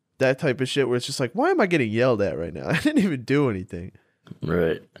that type of shit where it's just like, why am I getting yelled at right now? I didn't even do anything.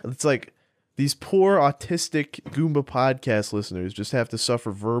 Right. It's like these poor autistic Goomba podcast listeners just have to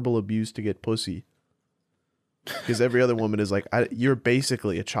suffer verbal abuse to get pussy. Because every other woman is like, you're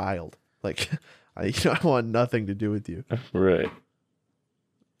basically a child. Like, I want nothing to do with you. Right.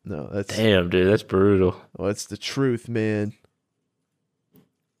 No, that's... Damn, dude, that's brutal. Well, it's the truth, man.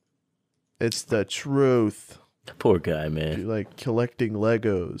 It's the truth. Poor guy, man. You're like collecting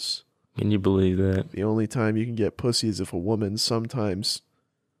Legos. Can you believe that? The only time you can get pussy is if a woman sometimes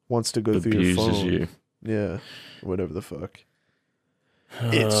wants to go through your phone. Abuses you. Yeah. Whatever the fuck.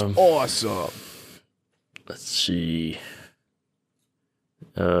 It's awesome. Let's see.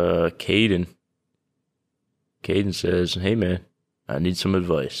 Caden. Caden says, hey man, I need some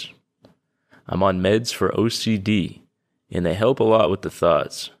advice. I'm on meds for OCD, and they help a lot with the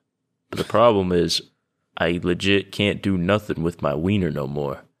thoughts. But the problem is, I legit can't do nothing with my wiener no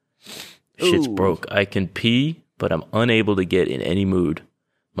more. Shit's broke. I can pee, but I'm unable to get in any mood.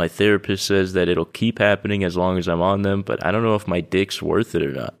 My therapist says that it'll keep happening as long as I'm on them, but I don't know if my dick's worth it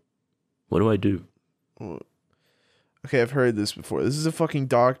or not. What do I do? Okay, I've heard this before. This is a fucking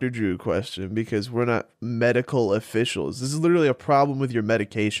Dr. Drew question because we're not medical officials. This is literally a problem with your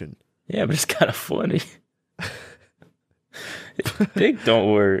medication. Yeah, but it's kind of funny. Dick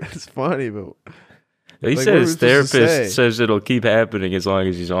don't work. It's funny, but He like, said his what are we supposed to say? therapist says it'll keep happening as long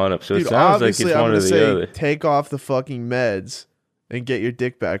as he's on it. So dude, it sounds like it's obviously I'm one or gonna the say other. take off the fucking meds and get your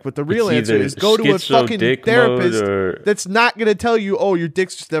dick back. But the real It's answer either is go to a schizo fucking dick therapist mode or- that's not gonna tell you, oh, your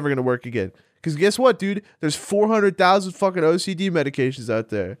dick's just never gonna work again. Because guess what, dude? There's 400,000 fucking OCD medications out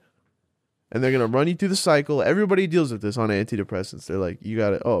there. And they're going to run you through the cycle. Everybody deals with this on antidepressants. They're like, you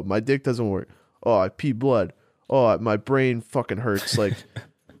got it. Oh, my dick doesn't work. Oh, I pee blood. Oh, my brain fucking hurts. Like,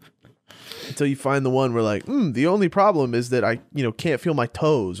 until you find the one where like, the only problem is that I, can't feel my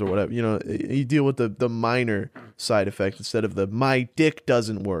toes or whatever. You deal with the minor side effect instead of the my dick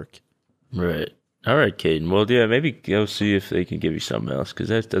doesn't work. Right. All right, Caden. Well, yeah, maybe go see if they can give you something else, because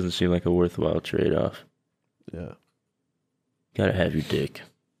that doesn't seem like a worthwhile trade-off. Yeah. Gotta have your dick.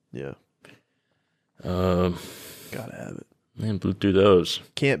 Yeah. Gotta have it. Man, blew through those.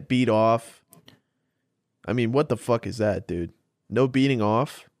 Can't beat off. I mean, what the fuck is that, dude? No beating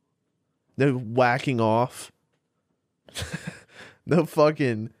off? No whacking off? No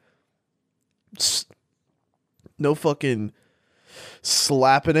fucking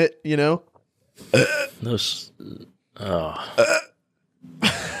slapping it, Those. Oh.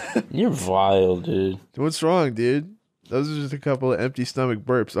 You're vile, dude. What's wrong, dude? Those are just a couple of empty stomach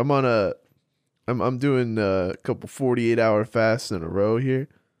burps. I'm doing a couple 48-hour fasts in a row here.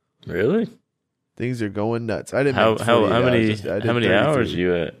 Really? Things are going nuts. I didn't. How make 48 many hours. how many hours are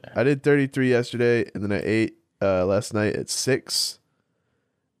you at? I did 33 yesterday, and then I ate last night at 6.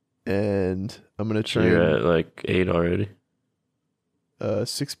 And I'm gonna So try. you're at like 8 already.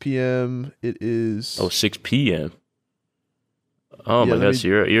 6 p.m. It is. Oh, 6 p.m. Oh Yeah, my gosh,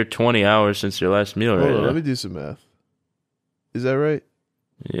 you're 20 hours since your last meal, Hold right? on, now. let me do some math. Is that right?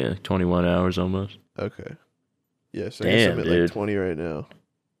 Yeah, 21 hours almost. Okay. Yes, I guess I'm at dude. like 20 right now.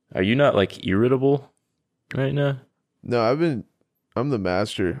 Are you not like irritable right now? No, I'm the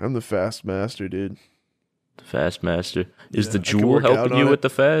master. I'm the fast master, dude. The fast master. Is Yeah, the I can jewel work out helping on you it. with the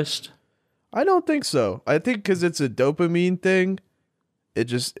fast? I don't think so. I think because it's a dopamine thing,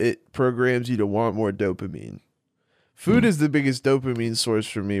 it programs you to want more dopamine. Food is the biggest dopamine source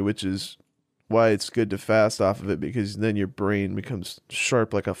for me, which is why it's good to fast off of it, because then your brain becomes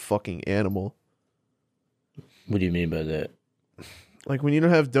sharp like a fucking animal. What do you mean by that? Like when you don't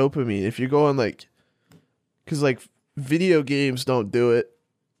have dopamine, if you're going like, because like video games don't do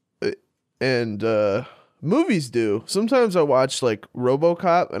it, and movies do. Sometimes I watch like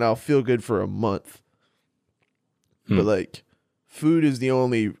RoboCop and I'll feel good for a month. But like food is the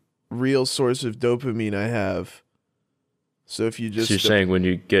only real source of dopamine I have. So if you just So you're saying when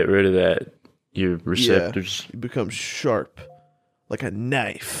you get rid of that, your receptors. you become sharp like a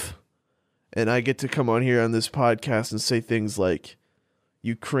knife. And I get to come on here on this podcast and say things like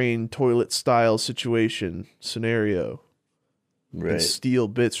Ukraine toilet style situation scenario. Right. And steal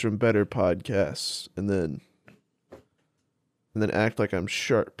bits from better podcasts and then act like I'm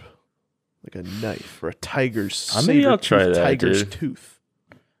sharp. Like a knife or a tiger's Maybe I'll try that, tiger's dude. tooth.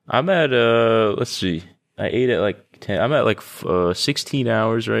 I'm at let's see. I ate at like 10. I'm at like 16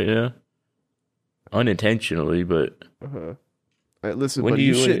 hours right now. Unintentionally, but All right, listen, When buddy, do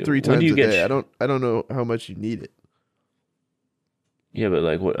you you- shit when- 3 when times do you a get day. I don't know how much you need it. yeah, but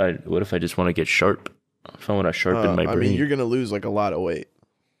like what if I just want to get sharp? If I want to sharpen my brain. I mean, you're gonna lose like a lot of weight.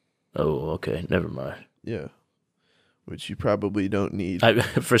 Oh, okay. Never mind. Yeah, which you probably don't need.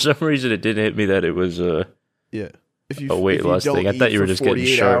 For some reason, it didn't hit me that it was Yeah, if you a weight if you loss don't thing. I thought eat you were for just getting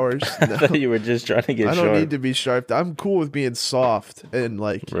 48 sharp. hours, I no. thought you were just trying to get I sharp. don't need to be sharp. I'm cool with being soft and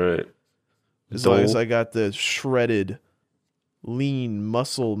like Right. as long as I got the shredded, lean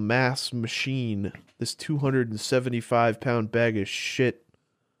muscle mass machine. This 275-pound bag of shit.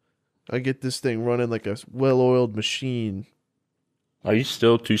 I get this thing running like a well-oiled machine. Are you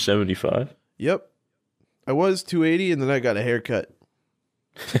still 275? Yep. I was 280 and then I got a haircut.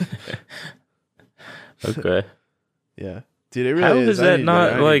 Okay. Yeah. Dude, it really How is. is I that need not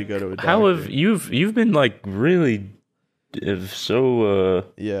to go like? to a How have doctor. you've been like really so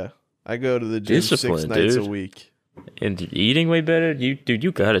Yeah. I go to the gym 6 Disciplined, nights dude. a week. and eating way better? You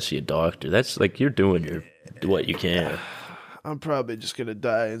gotta see a doctor. That's like you're doing what you can. I'm probably just going to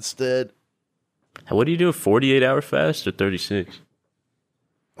die instead. What do you do? A 48-hour fast or 36?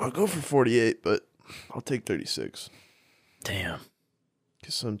 I'll go for 48, but I'll take 36. Damn.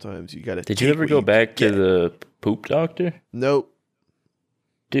 Because sometimes you got to Did you ever go back to the poop doctor? Nope.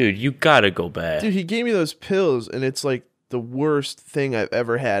 Dude, you gotta go back. Dude, he gave me those pills, and it's like the worst thing I've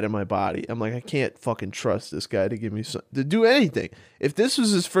ever had in my body. I'm like, I can't fucking trust this guy to give me to do anything. If this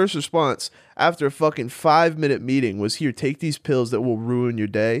was his first response after a fucking 5-minute meeting was, here, take these pills that will ruin your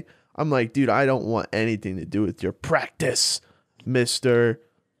day, I'm like, dude, I don't want anything to do with your practice, mister.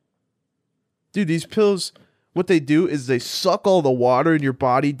 Dude, these pills, what they do is they suck all the water in your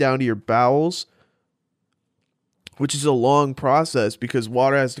body down to your bowels, which is a long process because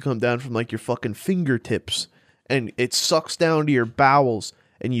water has to come down from like your fucking fingertips, and it sucks down to your bowels,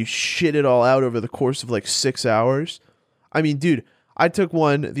 and you shit it all out over the course of like 6 hours. I mean, dude, I took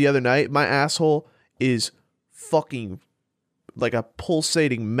one the other night. My asshole is fucking like a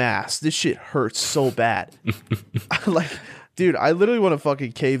pulsating mass. This shit hurts so bad. Like, dude, I literally want to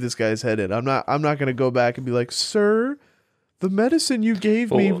fucking cave this guy's head in. I'm not gonna go back and be like, sir, the medicine you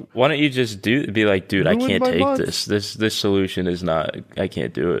gave me. Why don't you just be like, dude, I can't take month. this solution is not, I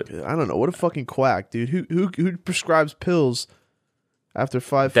can't do it. I don't know. What a fucking quack, dude. Who prescribes pills after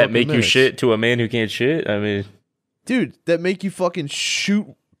 5 That fucking make minutes? you shit to a man who can't shit? I mean, Dude, that make you fucking shoot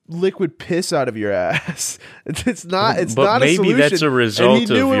liquid piss out of your ass. It's not a but maybe solution. that's a And he result of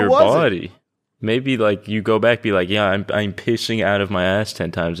knew it your wasn't. body. Maybe like you go back, be like, yeah, I'm pissing out of my ass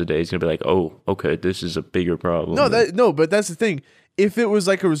 10 times a day. He's gonna be like, oh, okay, this is a bigger problem. But that's the thing. If it was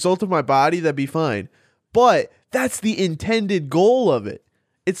like a result of my body, that'd be fine. But that's the intended goal of it.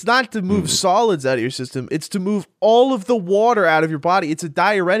 It's not to move solids out of your system. It's to move all of the water out of your body. It's a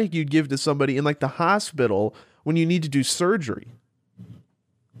diuretic you'd give to somebody in like the hospital when you need to do surgery,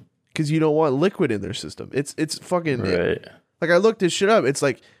 because you don't want liquid in their system. It's fucking Right. Like, I looked this shit up. It's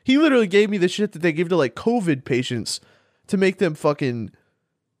like he literally gave me the shit that they give to like COVID patients to make them fucking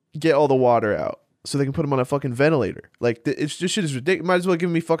get all the water out so they can put them on a fucking ventilator. Like, it's just shit is ridiculous. Might as well give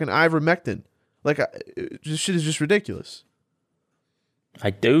me fucking ivermectin. Like, this shit is just ridiculous. I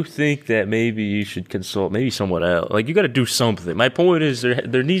do think that maybe you should consult maybe someone else. Like, you got to do something. My point is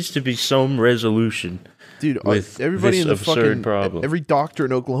there needs to be some resolution. Dude, With everybody this in the absurd fucking problem. every doctor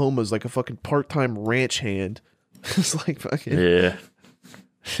in Oklahoma is like a fucking part-time ranch hand. It's like fucking Yeah.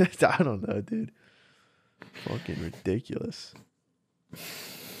 I don't know, dude. Fucking ridiculous.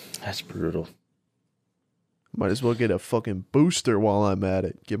 That's brutal. Might as well get a fucking booster while I'm at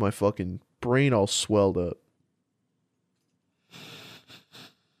it. Get my fucking brain all swelled up.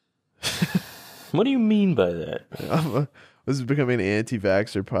 What do you mean by that? This is becoming an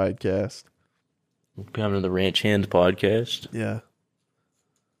anti-vaxxer podcast. Coming to the Ranch Hands podcast. Yeah.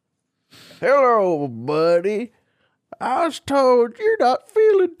 Hello, buddy. I was told you're not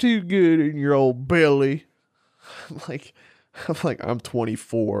feeling too good in your old belly. I'm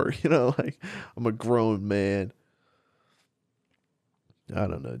 24, you know, like I'm a grown man. I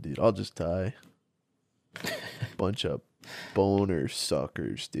don't know, dude. I'll just die. Bunch of boner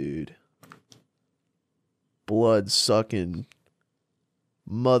suckers, dude. Blood sucking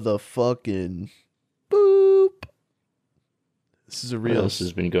motherfucking boop. This is a What real. else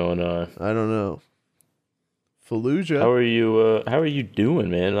has been going on? I don't know. Fallujah. How are you doing,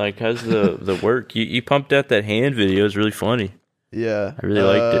 man? Like, how's the work? You pumped out that hand video. It's really funny. Yeah. I really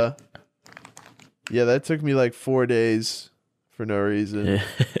liked it. Yeah, that took me like 4 days for no reason.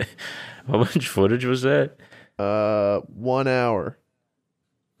 How much footage was that? 1 hour.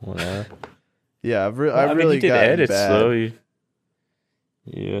 1 hour. Yeah, I've I mean, really you did gotten edits bad. though.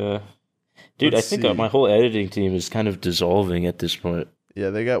 Yeah, dude. Let's I think see. my whole editing team is kind of dissolving at this point. Yeah,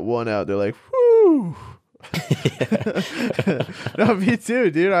 they got one out. They're like, whoo. No, me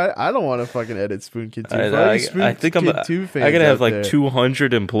too, dude. I don't want to fucking edit Spoon Kid 2. I think I'm gonna have like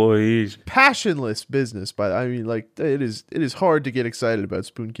 200 employees. Passionless business, I mean, like it is hard to get excited about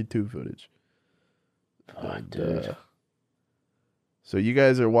Spoon Kid 2 footage. Oh, dude. So you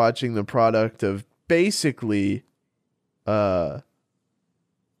guys are watching the product of basically, and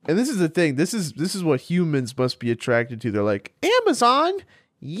this is the thing. This is what humans must be attracted to. They're like, Amazon,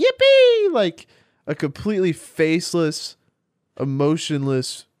 yippee! Like a completely faceless,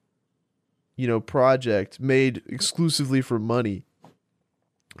 emotionless, project made exclusively for money.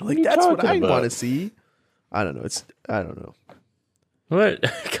 Like, you that's what talking I about? want to see. I don't know. I don't know. What?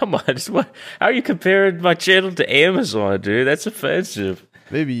 Come on! How are you comparing my channel to Amazon, dude? That's offensive.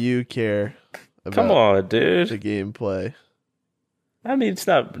 Maybe you care about Come on, dude. the gameplay. I mean, it's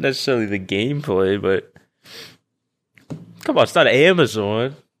not necessarily the gameplay, but come on, it's not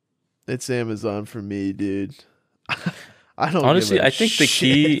Amazon. It's Amazon for me, dude. I don't Honestly, give a I think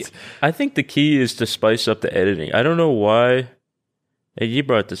shit. the key is to spice up the editing. I don't know why. And you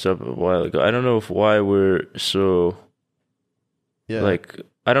brought this up a while ago. I don't know why we're so Yeah. like.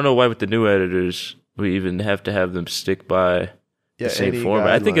 I don't know why with the new editors we even have to have them stick by Yeah, the same any format.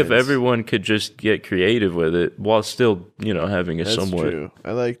 I think if guidelines. everyone could just get creative with it while still, having a That's somewhat true.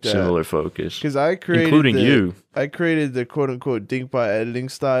 I like that. similar focus, Because I created including you. I created the quote unquote Dinkbot editing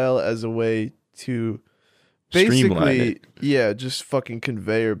style as a way to Streamline basically, it. yeah, just fucking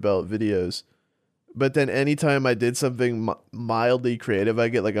conveyor belt videos. But then anytime I did something mildly creative, I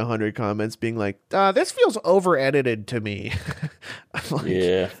get like 100 comments being like, this feels over edited to me. I'm like,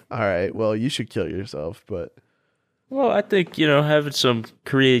 Yeah. all right, well, you should kill yourself. But Well, I think, having some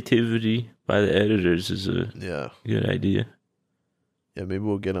creativity by the editors is a yeah, good idea. yeah, maybe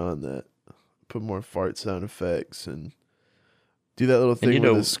we'll get on that. Put more fart sound effects and do that little thing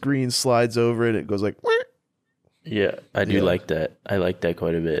where the screen slides over and it goes like, "Wah." Yeah, I do like that. I like that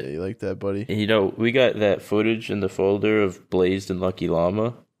quite a bit. Yeah, you like that, buddy? And, we got that footage in the folder of Blazed and Lucky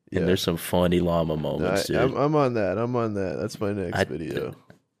Llama, Yeah. and there's some funny llama moments, dude. I'm on that. That's my next video.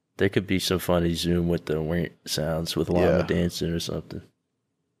 There could be some funny Zoom with the wink sounds with llama dancing or something.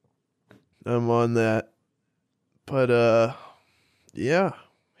 I'm on that. But, yeah.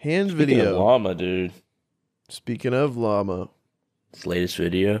 Hand Speaking video. of llama, dude. Speaking of llama, His latest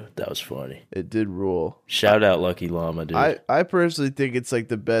video, that was funny. it did rule. Shout out Lucky Llama, dude. I personally think it's like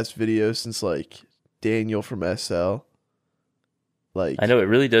the best video since like Daniel from SL. Like, I know it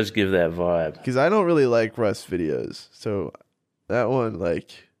really does give that vibe. because I don't really like Russ videos, so that one,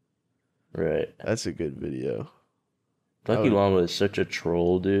 like, Right. that's a good video. Lucky Llama is such a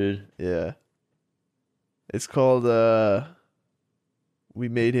troll, dude. Yeah. It's called We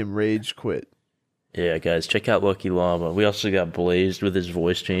Made Him Rage Quit. Yeah, guys, check out Lucky Llama. We also got Blazed with his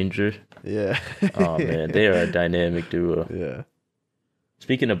voice changer. Yeah. Oh, man, they are a dynamic duo. Yeah.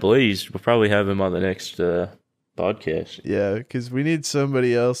 Speaking of Blazed, we'll probably have him on the next podcast. Yeah, because we need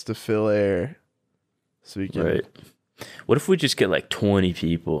somebody else to fill air. So we can. Right. What if we just get like 20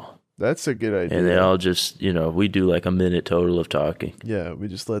 people? That's a good idea. And they all just, we do like a minute total of talking. Yeah, we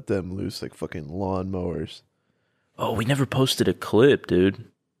just let them loose like fucking lawnmowers. Oh, we never posted a clip, dude.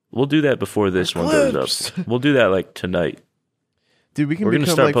 We'll do that before this one goes up. We'll do that like tonight. Dude, we can We're going to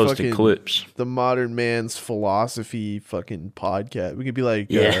become start like posting fucking clips. the modern man's philosophy fucking podcast. We could be like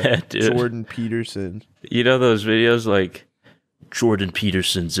Dude. Jordan Peterson. You know those videos like Jordan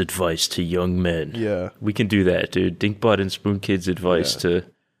Peterson's advice to young men? Yeah. We can do that, dude. Dinkbot and Spoon Kid's advice to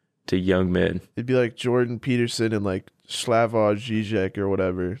young men. It'd be like Jordan Peterson and like Slavoj Žižek or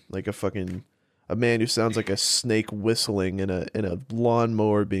whatever. Like a man who sounds like a snake whistling in a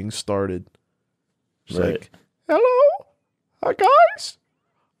lawnmower being started. Just Right. like, hello? Hi, guys?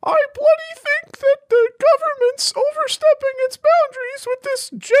 I bloody think that the government's overstepping its boundaries with this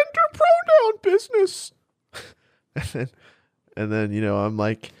gender pronoun business. and then, I'm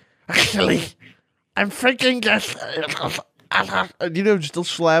like, Actually, I'm freaking just. just a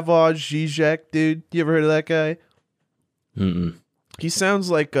Slavoj Žižek, dude. You ever heard of that guy? Mm-mm. He sounds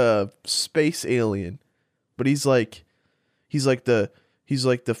like a space alien, but he's like the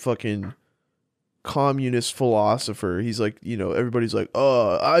fucking communist philosopher. He's like, everybody's like,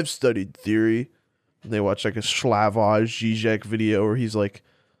 oh, I've studied theory. And they watch like a Slavoj Žižek video where he's like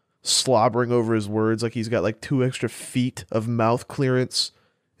slobbering over his words like he's got like 2 extra feet of mouth clearance.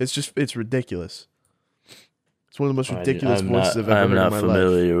 It's ridiculous. It's one of the most ridiculous voices I've ever heard in my I'm life. not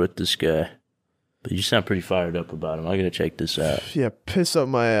familiar with this guy, but you sound pretty fired up about him. I'm going to check this out. Yeah, piss up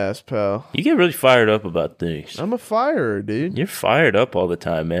my ass, pal. You get really fired up about things. I'm a firer, dude. You're fired up all the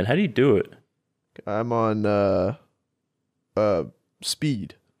time, man. How do you do it? I'm on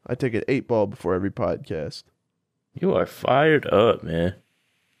speed. I take an 8-ball before every podcast. You are fired up, man.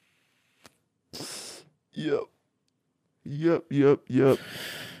 Yep.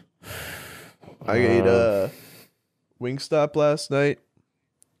 I ate Wingstop last night.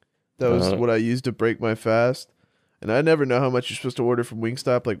 That was what I used to break my fast. And I never know how much you're supposed to order from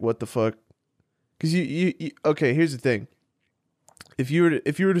Wingstop. Like, what the fuck? Because you okay, here's the thing. If you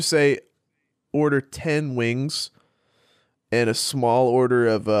were to say order 10 wings and a small order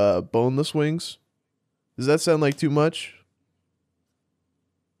of boneless wings, does that sound like too much?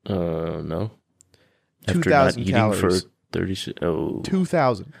 No. 2,000 calories. For 30. Oh.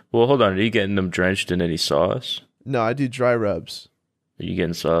 2,000. Well, hold on. Are you getting them drenched in any sauce? No, I do dry rubs. Are you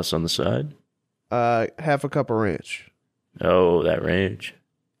getting sauce on the side? Half a cup of ranch. Oh, that ranch.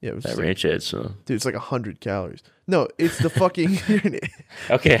 Yeah, it was That just like, ranch had some. dude, it's like 100 calories. No, it's the fucking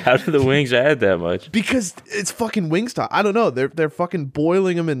Okay, how do the wings add that much? because it's fucking Wingstop. I don't know. They're fucking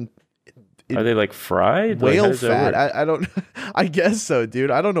boiling them in Are they like fried? Like, how whale does that fat. work? I don't. I guess so,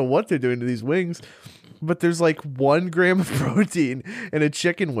 dude. I don't know what they're doing to these wings, but there's like 1 gram of protein in a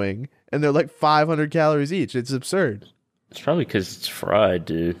chicken wing, and they're like 500 calories each. It's absurd. It's probably because it's fried,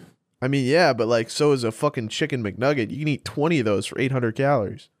 dude. I mean, yeah, but like, so is a fucking chicken McNugget. You can eat 20 of those for 800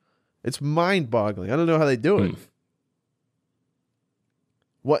 calories. It's mind-boggling. I don't know how they do it.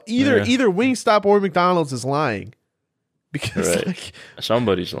 What either Wingstop or McDonald's is lying, because Right. like,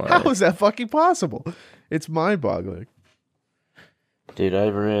 Somebody's lying. how is that fucking possible? It's mind-boggling. Dude, I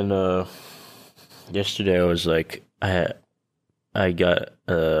ran yesterday. I was like, I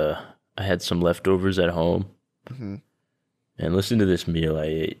had some leftovers at home, Mhm. and listen to this meal I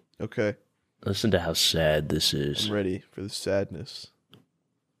ate. Okay, Listen to how sad this is. I'm ready for the sadness.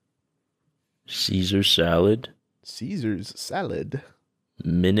 Caesar salad, Caesar's salad.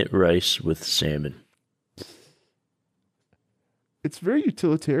 minute rice with salmon. It's very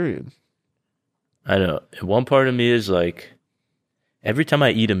utilitarian. I know. One part of me is like, every time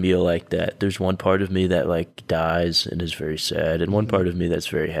I eat a meal like that, there's one part of me that like dies and is very sad, and one part of me that's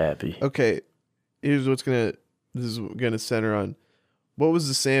very happy. Okay, this is gonna center on, what was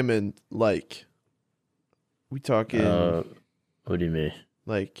the salmon like? We talking What do you mean?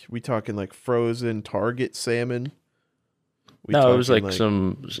 like frozen Target salmon? No, it was talking,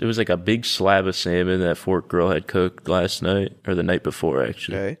 like it was like a big slab of salmon that Fort Girl had cooked last night, or the night before,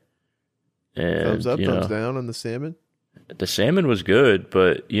 actually. Okay, And, thumbs up, you thumbs know, down on the salmon. the salmon was good,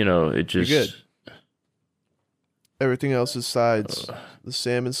 but, you know, it just... Good. Everything else is sides. The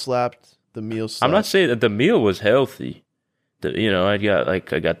salmon slapped. The meal slapped. I'm not saying that the meal was healthy. I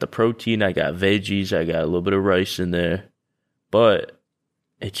got the protein, I got veggies, I got a little bit of rice in there. But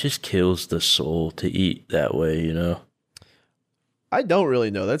it just kills the soul to eat that way, you know? I don't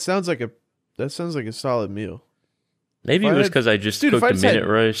really know. That sounds like a solid meal. Maybe If it I was had- because I just Dude, if cooked I the just had minute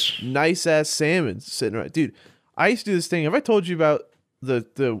rice. Nice ass salmon sitting right, dude. I used to do this thing. Have I told you about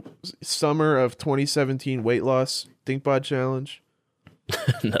the summer of 2017 weight loss think bod challenge?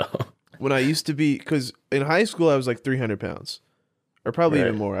 No. When I used to be, because in high school I was like 300 pounds, or probably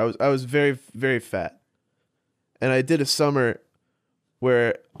even Right. more. I was very, very fat, and I did a summer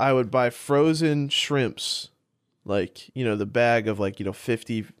where I would buy frozen shrimps, like, the bag of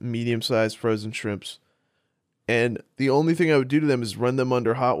 50 medium sized frozen shrimps, and the only thing I would do to them is run them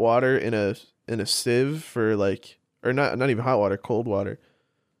under hot water in a sieve for or not even hot water, cold water,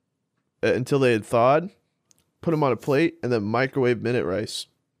 until they had thawed. Put them on a plate and then microwave minute rice.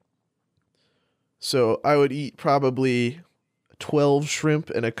 So I would eat probably 12 shrimp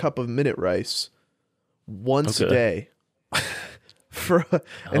and a cup of minute rice once a Okay. day for an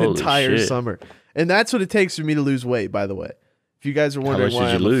Holy entire shit. summer. And that's what it takes for me to lose weight, by the way. If you guys are wondering much why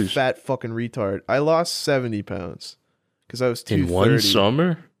did I'm you a lose? fat fucking retard, I lost 70 pounds because I was 230. In one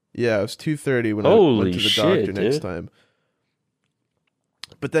summer? Yeah, I was 230 when I Holy went to the shit, doctor next dude. time.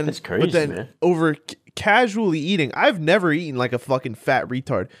 But then, That's crazy, man. over casually eating, I've never eaten like a fucking fat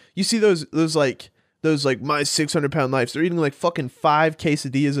retard. You see those my 600-pound lives. They're eating like fucking 5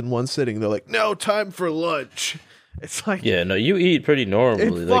 quesadillas in one sitting. They're like, no time for lunch. It's like, Yeah, no, you eat pretty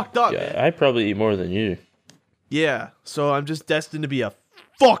normally. It's fucked up. Yeah, I probably eat more than you. yeah. So I'm just destined to be a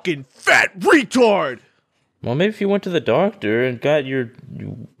fucking fat retard. Well, maybe if you went to the doctor and got your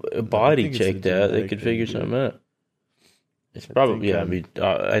body think it's a checked out, they genetic could thing, figure dude. something out. It's probably, think yeah, I I'm- mean,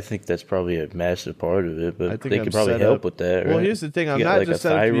 I think that's probably a massive part of it, I but think they I'm could probably set help up. with that, Well, right? here's the thing. I'm You got, not like, just a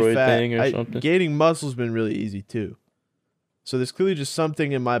set up to be thyroid fat. thing or something? Gaining muscle's been really easy too. So there's clearly just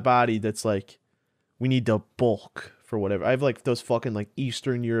something in my body that's like, we need to bulk for whatever. I have like those fucking like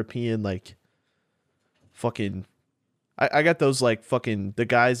Eastern European fucking. I got those like fucking the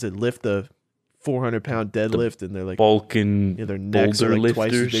guys that lift the 400-pound deadlift and they're like Balkan their necks are boulder like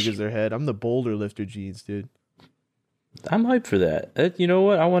twice as lifters. big as their head. I'm the boulder lifter genes, dude. I'm hyped for that. You know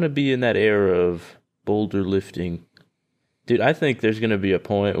what? I want to be in that era of boulder lifting. Dude, I think there's going to be a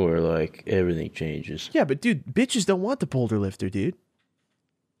point where, like, everything changes. Yeah, but dude, bitches don't want the boulder lifter, dude.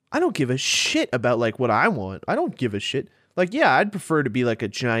 I don't give a shit about like what I want. I don't give a shit. Like, yeah, I'd prefer to be like a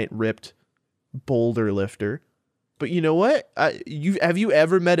giant ripped boulder lifter. But you know what? Have you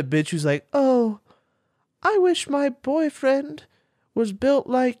ever met a bitch who's like, "Oh, I wish my boyfriend was built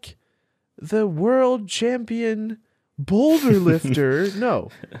like the world champion boulder lifter." No.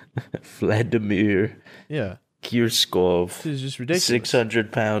 Vladimir Yeah. Kirskov, This is just ridiculous.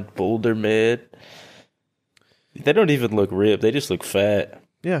 600-pound boulder man. They don't even look ripped. They just look fat.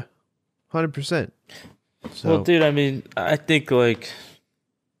 Yeah. 100%. So, Well, dude, I mean, I think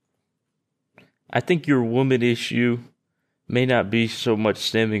your woman issue may not be so much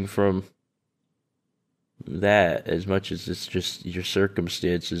stemming from that as much as it's just your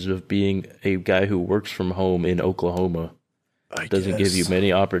circumstances of being a guy who works from home in Oklahoma. I Doesn't give you guess.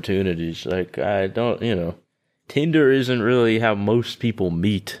 many opportunities. Like, I don't, Tinder isn't really how most people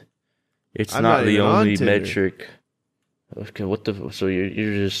meet. It's I'm not not the even on only Tinder. metric. Okay, what the? So you're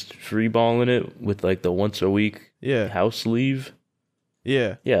just freeballing it with like the once a week Yeah. house leave?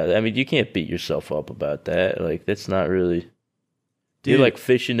 Yeah. Yeah, I mean you can't beat yourself up about that. Like that's not really. Dude. You're like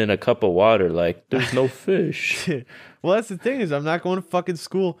fishing in a cup of water. Like there's no fish. Well, that's the thing is I'm not going to fucking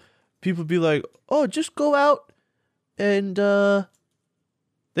school. People be like, "Oh, just go out and they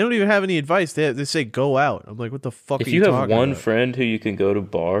don't even have any advice. They say go out." I'm like, "What the fuck If are you you have talking one about?" friend who you can go to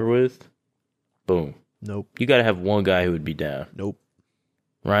bar with, boom. Nope. You got to have one guy who would be down. Nope.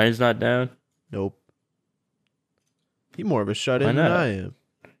 Ryan's not down? Nope. He more of a shut Why in than not? I am.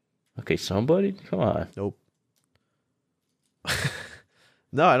 Okay, somebody? Come on. Nope.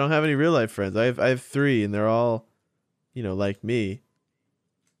 No, I don't have any real life friends. I have 3 and they're all, like me.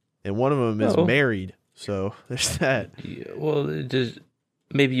 And one of them is Oh. married. So there's that. Yeah, well,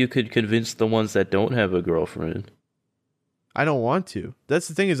 maybe you could convince the ones that don't have a girlfriend. I don't want to. That's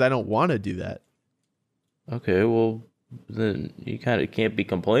the thing is I don't want to do that. Okay, well, then you kind of can't be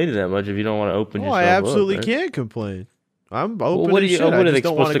complaining that much if you don't want to open yourself I absolutely up, right? can't complain. I'm open. Well, what as are you? shit. I What are they just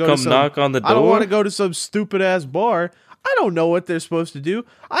don't wanna supposed to go come some- knock on the door? I don't want to go to some stupid ass bar. I don't know what they're supposed to do.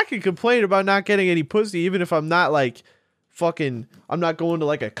 I can complain about not getting any pussy, even if I'm not like fucking. I'm not going to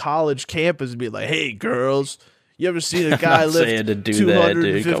like a college campus and be like, "Hey, girls, you ever seen a guy not saying to lift do that,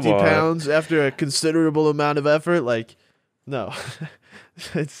 dude. 250 Come on. pounds after a considerable amount of effort?" Like, no,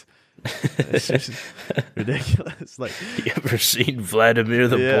 it's just ridiculous. Like, You ever seen Vladimir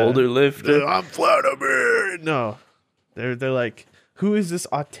the Yeah. boulder lifter? I'm Vladimir. No, they're like, who is this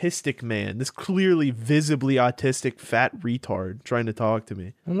autistic man? This clearly, visibly autistic fat retard trying to talk to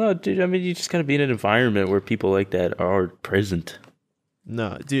me. Well, no, dude. I mean, you just gotta be in an environment where people like that are present.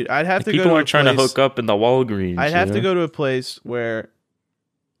 No, dude, I'd have to go. People to aren't trying to hook up in the Walgreens. I'd have you to know? go to a place where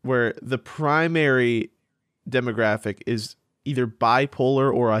the primary demographic is either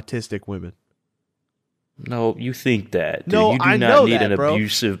bipolar or autistic women. No, you think that. Dude. No, you do I not know need that, an bro,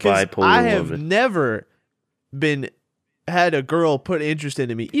 abusive 'cause bipolar I have woman. never had a girl put interest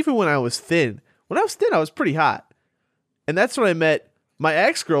into me, even when I was thin. When I was thin, I was pretty hot, and that's when I met my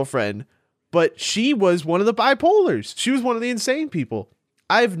ex-girlfriend. But she was one of the bipolars. She was one of the insane people.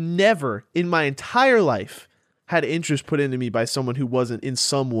 I've never in my entire life had interest put into me by someone who wasn't in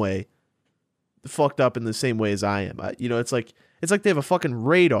some way fucked up in the same way as I am. It's like they have a fucking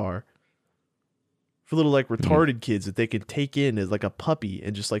radar for little like retarded kids that they can take in as like a puppy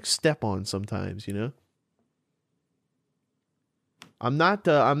and just like step on sometimes, I'm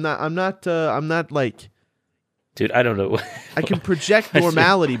not like, Dude, I don't know. I can project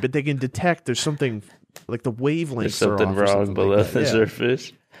normality, but they can detect there's something like the wavelengths There's are something off or wong something below like that. the Yeah.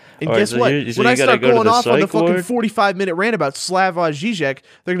 surface. And All right, guess so what? you- so when you I gotta start go to going the off on the psych fucking ward? 45-minute rant about Slavoj Žižek,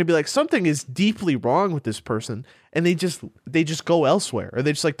 they're gonna be like, something is deeply wrong with this person, and they just go elsewhere, or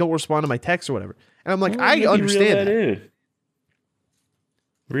they just like don't respond to my text or whatever. And I'm like, Well, I maybe understand that. in.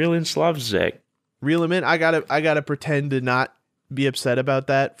 Real in Slavzek. Reel him in. I gotta pretend to not be upset about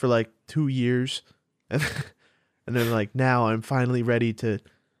that for like 2 years, and then like now I'm finally ready to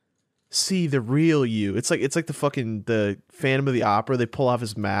see the real you. It's like the Phantom of the Opera. They pull off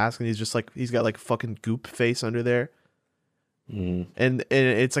his mask and he's got like fucking goop face under there, and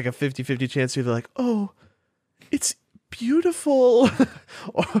it's like a 50-50 chance they're like, oh, it's beautiful,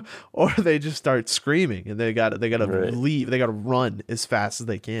 or they just start screaming and they gotta Right. leave. They gotta run as fast as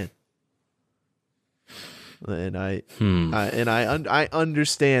they can. And I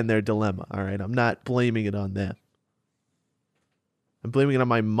understand their dilemma. All right, I'm not blaming it on them. I'm blaming it on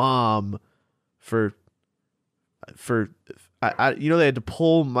my mom for they had to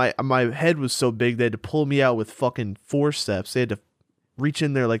pull my head was so big they had to pull me out with fucking forceps. They had to reach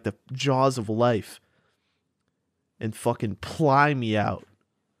in there like the jaws of life and fucking ply me out.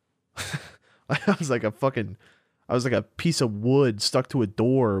 I was like a piece of wood stuck to a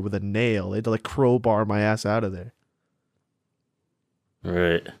door with a nail. They had to like crowbar my ass out of there.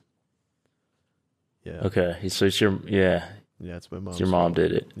 Right. Yeah. Okay. So it's your Yeah, it's my mom. your mom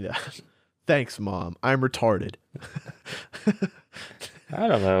did it. Yeah. Thanks, Mom. I'm retarded. I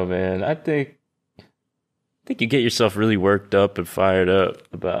don't know, man. I think you get yourself really worked up and fired up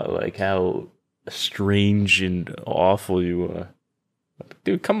about like how strange and awful you are.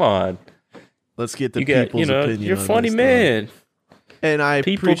 Dude, come on. Let's get the You got, people's opinion. you're a on funny this, man. though. And I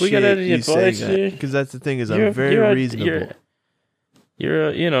People, we appreciate got any you saying advice here? that because that's the thing is I'm very reasonable.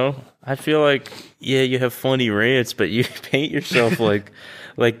 You're I feel like, yeah, you have funny rants, but you paint yourself like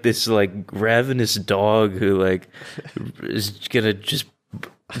this like ravenous dog who like is gonna just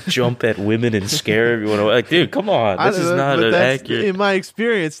jump at women and scare everyone away. Like, dude, come on, this is not but an that's- accurate. In my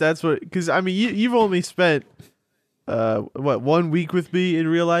experience, that's what. Because I mean, you've only spent 1 week with me in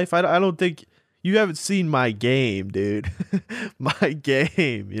real life. I don't think You haven't seen my game, dude. My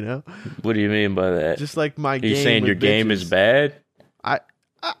game, you know? What do you mean by that? Just like my Are game. you saying with your game bitches. is bad? You're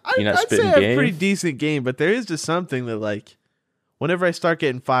not I'd spitting say I have game? pretty decent game, but there is just something that, like, whenever I start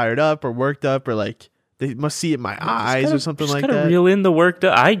getting fired up or worked up or, like, they must see it in my eyes or something like gotta that. reel in the work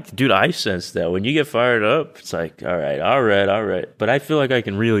that I sense that when you get fired up, it's like, all right. But I feel like I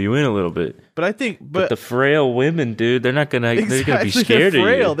can reel you in a little bit. But I think, But the frail women, dude, they're gonna be scared they're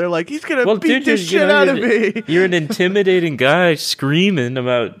frail. of you. They're like, he's gonna beat the you shit know, out of me. You're an intimidating guy screaming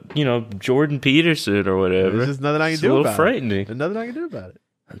about, Jordan Peterson or whatever. There's just nothing I can It's do a little about frightening. it. There's nothing I can do about it.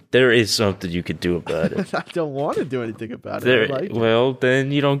 There is something you could do about it. I don't want to do anything about it. I like it. Well,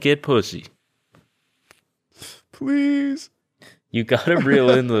 then you don't get pussy. Please. You gotta reel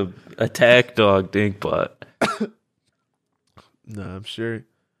in the attack dog dinkbot. No, I'm sure.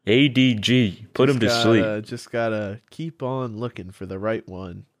 ADG. Put him to sleep. Just gotta keep on looking for the right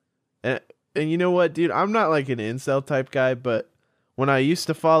one. And you know what, dude? I'm not like an incel type guy, but when I used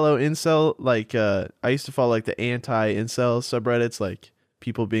to follow incel, like I used to follow like the anti-incel subreddits, like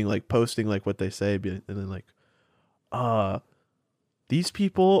people being like posting like what they say, and then like, these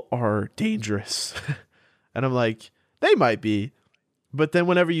people are dangerous. And I'm like, they might be. But then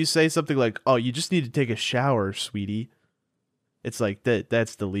whenever you say something like, oh, you just need to take a shower, sweetie, it's like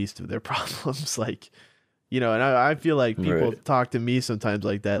that's the least of their problems. Like, and I feel like people talk to me sometimes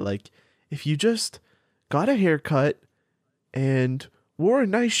like that. Like, if you just got a haircut and wore a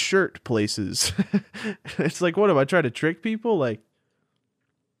nice shirt places, it's like, what am I trying to trick people? Like,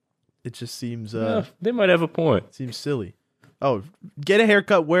 it just seems they might have a point. Seems silly. Oh, get a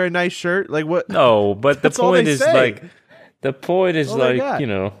haircut, wear a nice shirt. Like what? No, but the point is like, clean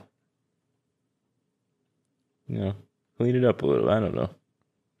it up a little. I don't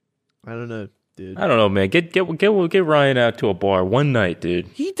know, dude. I don't know, man. Get Ryan out to a bar one night, dude.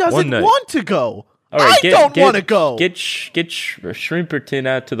 He doesn't want to go. All right, I don't want to go. Get Shrimperton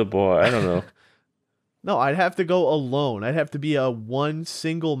out to the bar. I don't know. No, I'd have to go alone. I'd have to be a one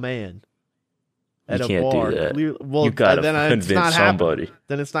single man. At you a can't bar. do that. Well, you gotta then convince somebody.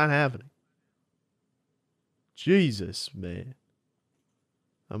 Then it's not happening. Jesus, man.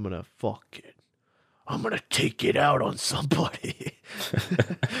 I'm gonna take it out on somebody.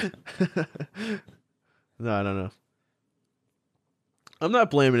 No, I don't know. I'm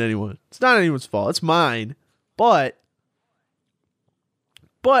not blaming anyone. It's not anyone's fault. It's mine. But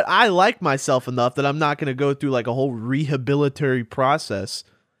I like myself enough that I'm not gonna go through like a whole rehabilitatory process.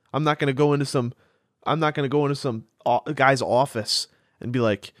 I'm not gonna go into some guy's office and be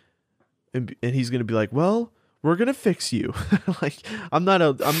like, and he's gonna be like, well, we're gonna fix you. Like, I'm not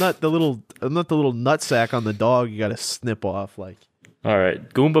the little nutsack on the dog you gotta snip off. Like, all right,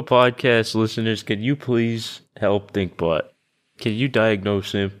 Goomba podcast listeners, can you please help Thinkbot? Can you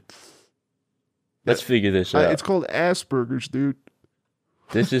diagnose him? Let's figure this out. It's called Asperger's, dude.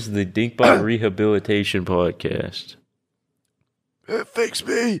 This is the Dinkbot Rehabilitation Podcast. Fix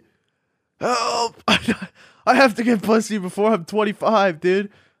me. Help. I have to get pussy before I'm 25,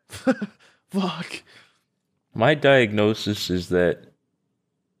 dude. Fuck. My diagnosis is that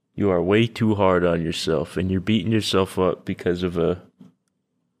you are way too hard on yourself and you're beating yourself up because of a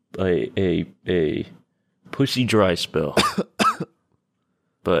pussy dry spell.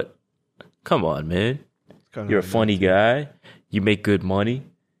 But come on, man. You're a funny guy. You make good money.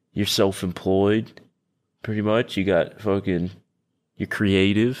 You're self-employed. Pretty much. You're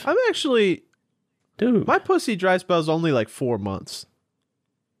creative. I'm actually, dude. My pussy dry spell is only like 4 months.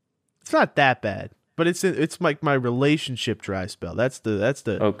 It's not that bad, but it's like my relationship dry spell. That's the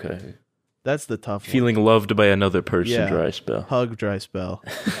okay. That's the tough one. Feeling loved by another person dry spell. Hug dry spell.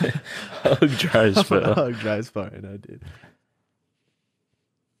 Hug dry spell. Hug dry spell right now, dude.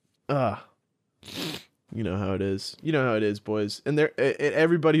 You know how it is. You know how it is, boys. And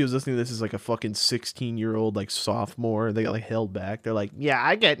everybody who's listening to this is like a fucking 16-year-old, like sophomore. They got like held back. They're like, yeah,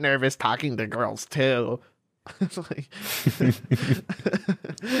 I get nervous talking to girls too. It's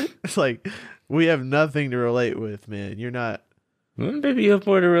like we have nothing to relate with, man. You're not. Well, maybe you have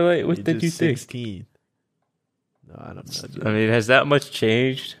more to relate with than you think. 16. No, I don't know. Dude. I mean, has that much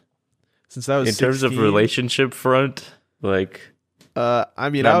changed since I was in 16? Terms of relationship front? Like, I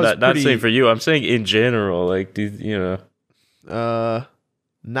mean, I was not saying for you. I'm saying in general. Like,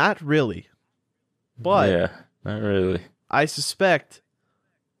 not really. But yeah, not really. I suspect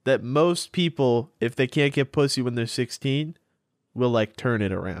that most people, if they can't get pussy when they're 16, will like turn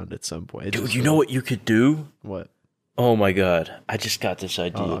it around at some point. Dude, you know what you could do? What? Oh my god, I just got this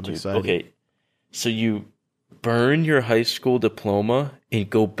idea, I'm dude. excited. Okay, so you burn your high school diploma and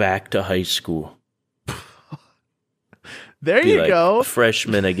go back to high school. There Be you like go.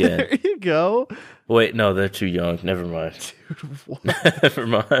 freshmen again. There you go. Wait, no, they're too young. Never mind. What? Never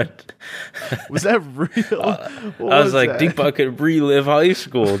mind. Was that real? I was like, Deepak could relive high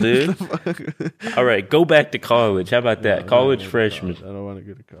school, dude. All right, go back to college. How about that? College freshman. I don't want to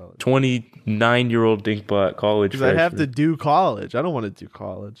go to college. 29-year-old Dinkbot college Because freshman. I have to do college. I don't want to do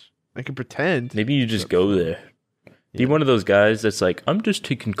college. I can pretend. Maybe you just go there. Be one of those guys that's like, I'm just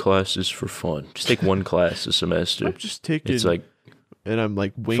taking classes for fun. Just take one class a semester. I'm just taking. It's like, and I'm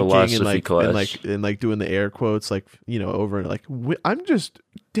like winking philosophy and like doing the air quotes, like, you know, over and like, I'm just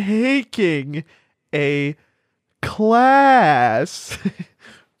taking a class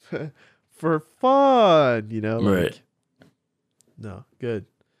for fun, you know? Like, right. No, good.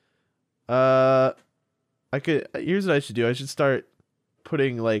 Here's what I should do. I should start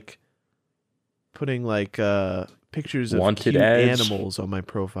putting pictures of Wanted cute ads. animals on my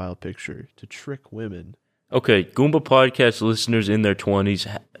profile picture to trick women. Okay, Goomba podcast listeners in their 20s,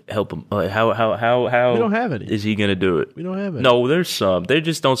 help them. How We don't have any. is he going to do it? We don't have any. No, there's some. They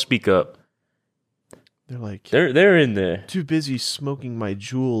just don't speak up. They're like, They're in there. too busy smoking my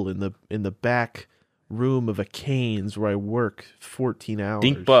jewel in the back room of a Cane's where I work 14 hours.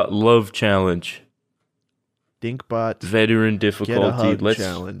 Dinkbot love challenge. Dinkbot Veteran get a difficulty. hug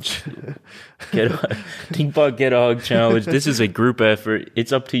challenge. Dinkbot get a hug challenge. This is a group effort.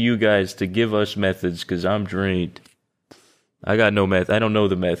 It's up to you guys to give us methods because I'm drained. I got no method. I don't know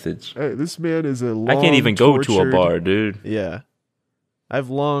the methods. Hey, this man is a long I can't even go to a tortured- bar, dude. Yeah. I've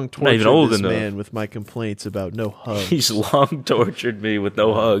long not tortured even old this enough. man with my complaints about no hugs. He's long tortured me with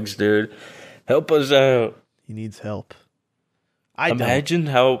no hugs, dude. Help us out. He needs help. I don't. Imagine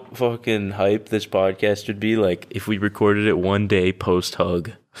how fucking hype this podcast would be like if we recorded it one day post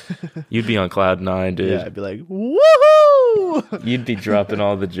hug. You'd be on cloud 9, dude. Yeah, I'd be like, woohoo! You'd be dropping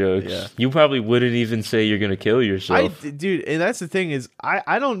all the jokes. Yeah. You probably wouldn't even say you're gonna kill yourself. Dude, and that's the thing is,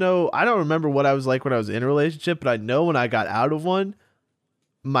 I don't know, I don't remember what I was like when I was in a relationship, but I know when I got out of one,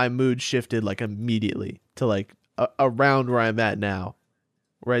 my mood shifted like immediately to like around where I'm at now,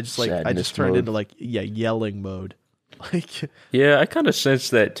 where I just like I Sadness just turned mode. into like yelling mode, like Yeah, I kind of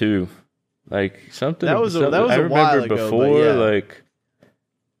sensed that too. Like something That was a something- I while remember ago, but before, yeah. like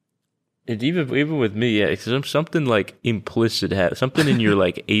it even with me, yeah, because something like implicit something in your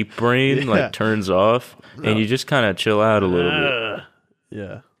like ape brain Yeah. like turns off, and you just kind of chill out a little bit.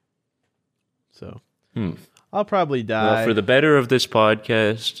 yeah. So Hmm. I'll probably die. Well, for the better of this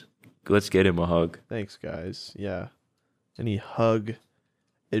podcast, let's get him a hug. Thanks, guys. Yeah. Any hug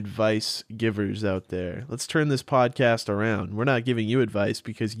advice givers out there? Let's turn this podcast around. We're not giving you advice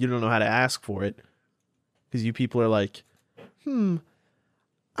because you don't know how to ask for it. Because you people are like,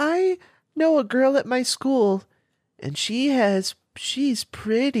 I know a girl at my school and she's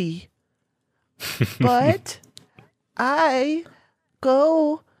pretty. But I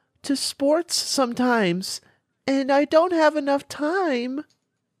go to sports sometimes and I don't have enough time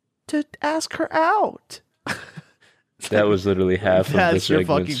to ask her out. That was literally half of the That's your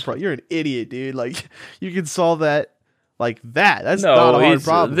segments. fucking you're an idiot, dude. Like, you can solve that like that. That's not a hard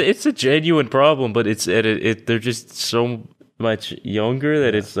problem. It's a genuine problem, but they're just so much younger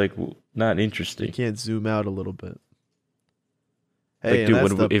that it's like not You interesting. can't zoom out a little bit. Like, Hey,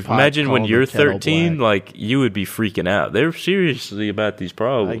 dude, imagine when you're 13, like you would be freaking out. They're seriously about these I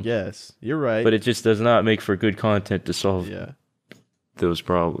problems, guess you're right. but it just does not make for good content to solve yeah, those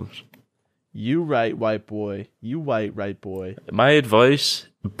problems. you right, white boy. You right boy. My advice,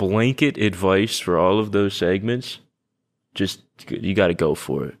 blanket advice for all of those segments, just you got to go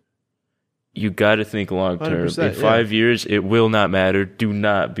for it. You got to think long term. 100%, In 5 years, it will not matter. Do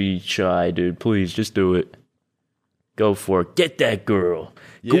not be shy, dude. Please, just do it. Go for it. Get that girl.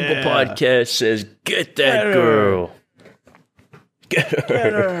 Google Yeah. Podcast says, get that Get her. girl. Get her.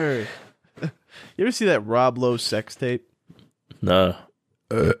 Get her. You ever see that Rob Lowe sex tape? No.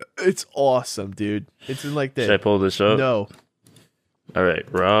 It's awesome, dude. It's in like Should I that. pull this up? No, All right,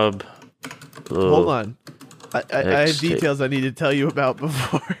 Rob. hold on. I have Sex tape. details I need to tell you about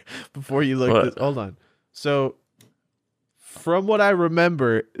before you look. What? This. Hold on. So, from what I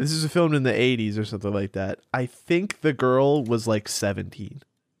remember, this is filmed in the 80s or something like that. I think the girl was like 17.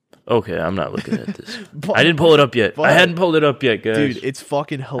 Okay, I'm not looking at this. But- I didn't pull it up yet. but- I hadn't pulled it up yet, guys. Dude, it's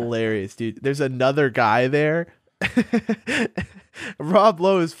fucking hilarious, dude. There's another guy there. Rob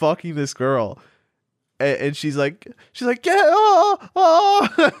Lowe is fucking this girl. And she's like, yeah,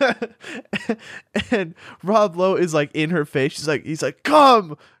 oh. And Rob Lowe is like in her face. He's like,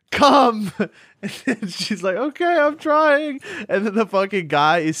 come. And then she's like, okay, I'm trying. And then the fucking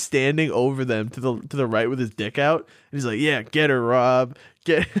guy is standing over them to the right with his dick out. And he's like, yeah, get her, Rob.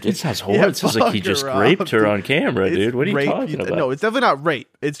 It sounds horrible. It sounds like he just raped her on camera, dude. What are you talking about? No, it's definitely not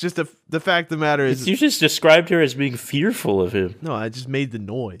rape. It's just the fact of the matter is... You just described her as being fearful of him. No, I just made the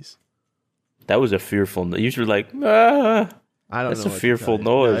noise. That was a fearful noise. You were like, ah. I don't know. That's a fearful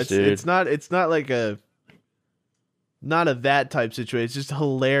noise, dude. It's not like not a that type situation. It's just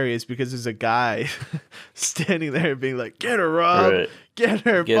hilarious because there's a guy standing there being like, "Get her, Rob! Right. Get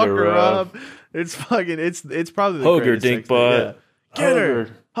her, fuck her, Rob!" It's fucking. It's probably the hug her, greatest dinkbot. Yeah. Get her,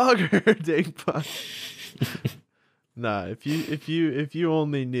 hug her, dinkbot. Nah, if you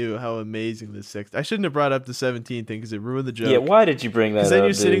only knew how amazing this sex. I shouldn't have brought up the 17 thing because it ruined the joke. Yeah, why did you bring that up? Because then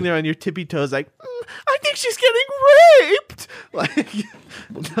you're sitting there on your tippy toes, like, I think she's getting raped. Like,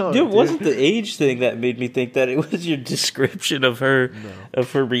 no, dude, it wasn't the age thing that made me think that. It was your description of her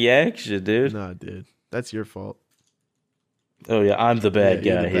reaction, dude. No, dude, that's your fault. Oh yeah, I'm the bad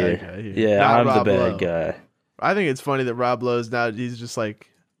guy here. Yeah, not I'm Rob the bad guy. I think it's funny that Rob Lowe's now he's just like,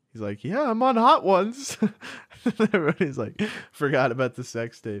 yeah, I'm on Hot Ones. Everybody's like, forgot about the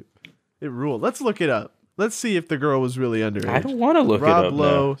sex tape. It ruled. Let's look it up. Let's see if the girl was really underage. I don't want to look it up. Rob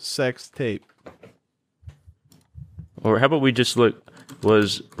Lowe now. sex tape. Or how about we just look?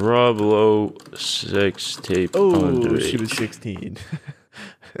 Was Rob Lowe sex tape underage? She was 16.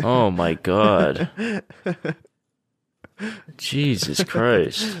 Oh my god. Jesus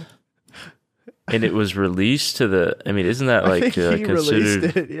Christ. And it was released to the... I mean, isn't that like he considered...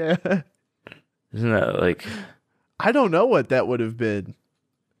 released it, yeah. Isn't that like... I don't know what that would have been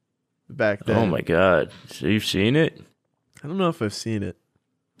back then. Oh my god. So you've seen it? I don't know if I've seen it.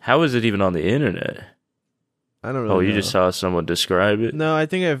 How is it even on the internet? I don't really know. You just saw someone describe it? No, I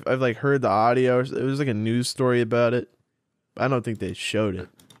think I've like heard the audio. It was like a news story about it. I don't think they showed it.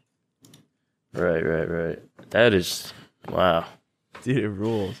 Right. That is... Wow. Dude, it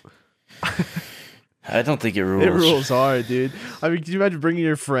rules. I don't think it rules. It rules hard, dude. I mean, can you imagine bringing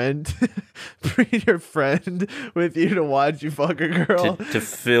your friend with you to watch you fuck a girl? To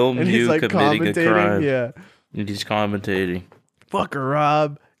film and you he's like committing a crime. Yeah. And he's commentating. Fuck her,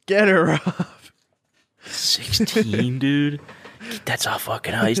 Rob. Get her, Rob. 16, dude? That's all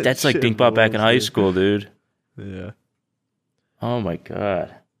fucking high. That's like Dinkbot back in high school, dude. Yeah. Oh my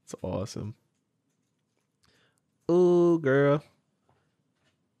god. It's awesome. Ooh, girl.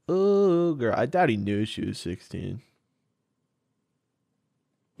 Ooh, girl. I doubt he knew she was 16.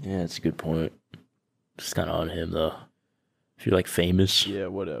 Yeah, that's a good point. It's kind of on him, though. If you're, like, famous. Yeah,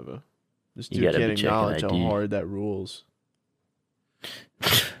 whatever. This You dude gotta can't be checking acknowledge how ID. hard that rules.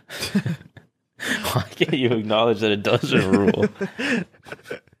 Why can't you acknowledge that it doesn't rule?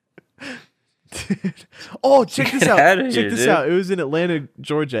 Dude. Oh, check this out. Check this out. It was in Atlanta,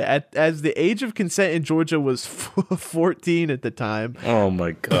 Georgia. As the age of consent in Georgia was 14 at the time. Oh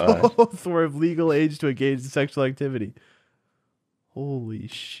my god. Both were of legal age to engage in sexual activity. Holy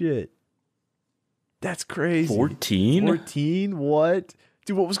shit. That's crazy. 14? 14? What?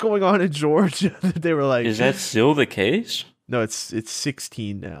 Dude, what was going on in Georgia? They were like... Is that still the case? No, it's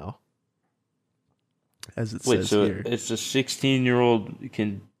 16 now. As it Wait, says so here. it's a 16-year-old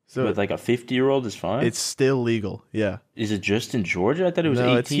can... So with like a 50-year-old is fine? It's still legal, yeah. Is it just in Georgia? I thought it was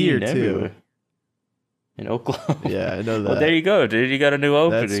No, 18 it's here everywhere. too. In Oklahoma? Yeah, I know that. Well, there you go, dude. You got a new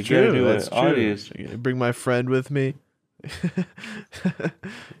opening. That's You got a true. new That's audience. true. Bring my friend with me.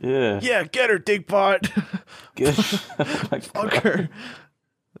 Yeah. Yeah, get her, dinkbot. Good. Oh my Fuck God. her.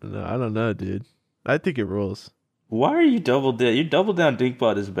 No, I don't know, dude. I think it rules. Why are you double down? You double down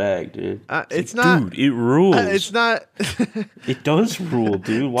Dinkbot his bag, dude. It's like, not. Dude, it rules. It's not. It does rule,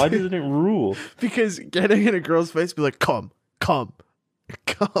 dude. Why doesn't it rule? Because getting in a girl's face, be like, come.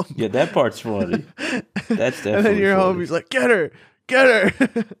 Yeah, that part's funny. That's definitely And then your funny. homie's like, get her.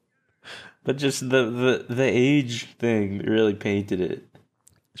 But just the age thing really painted it.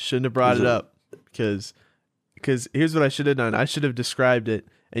 Shouldn't have brought Is it it- up because here's what I should have done. I should have described it,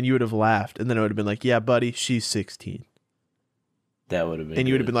 and you would have laughed, and then I would have been like, "Yeah, buddy, she's 16," That would have been. and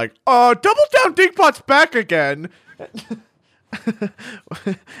you would have good. been like, "Oh, double down, Dinkbot's back again,"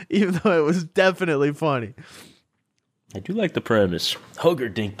 even though it was definitely funny. I do like the premise. Hugger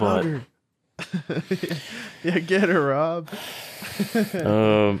Dinkbot. Yeah, get her, Rob.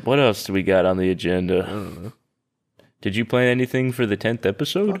 What else do we got on the agenda? I don't know. Did you plan anything for the 10th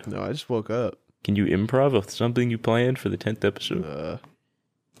episode? Fuck no, I just woke up. Can you improv of something you planned for the 10th episode?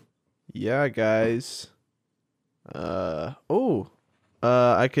 Yeah, guys. I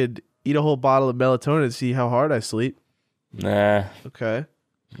could eat a whole bottle of melatonin and see how hard I sleep. Nah, Okay.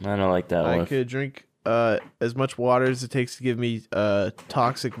 I don't like that I one. could drink as much water as it takes to give me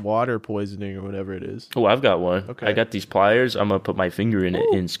toxic water poisoning or whatever it is. Oh, I've got one. Okay. I got these pliers. I'm gonna put my finger in it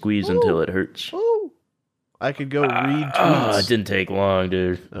and squeeze until it hurts. Oh, I could go read Oh, tweets. it didn't take long,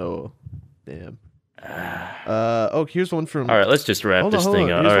 dude. Oh, damn. Here's one from. All right, let's just wrap this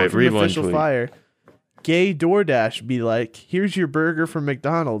thing up. Here's All one right, from read one Official tweet. Fire. Gay DoorDash be like, here's your burger from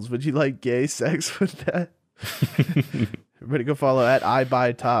McDonald's. Would you like gay sex with that? Everybody go follow at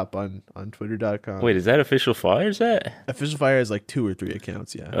iBuyTop on Twitter.com. Wait, is that Official Fire? Is that? Official Fire has like 2 or 3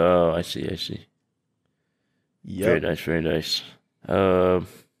 accounts, yeah. Oh, I see. Yep. Very nice.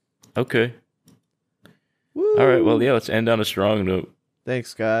 Okay. Woo. All right, well, yeah, let's end on a strong note.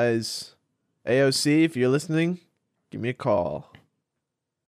 Thanks, guys. AOC, if you're listening, give me a call.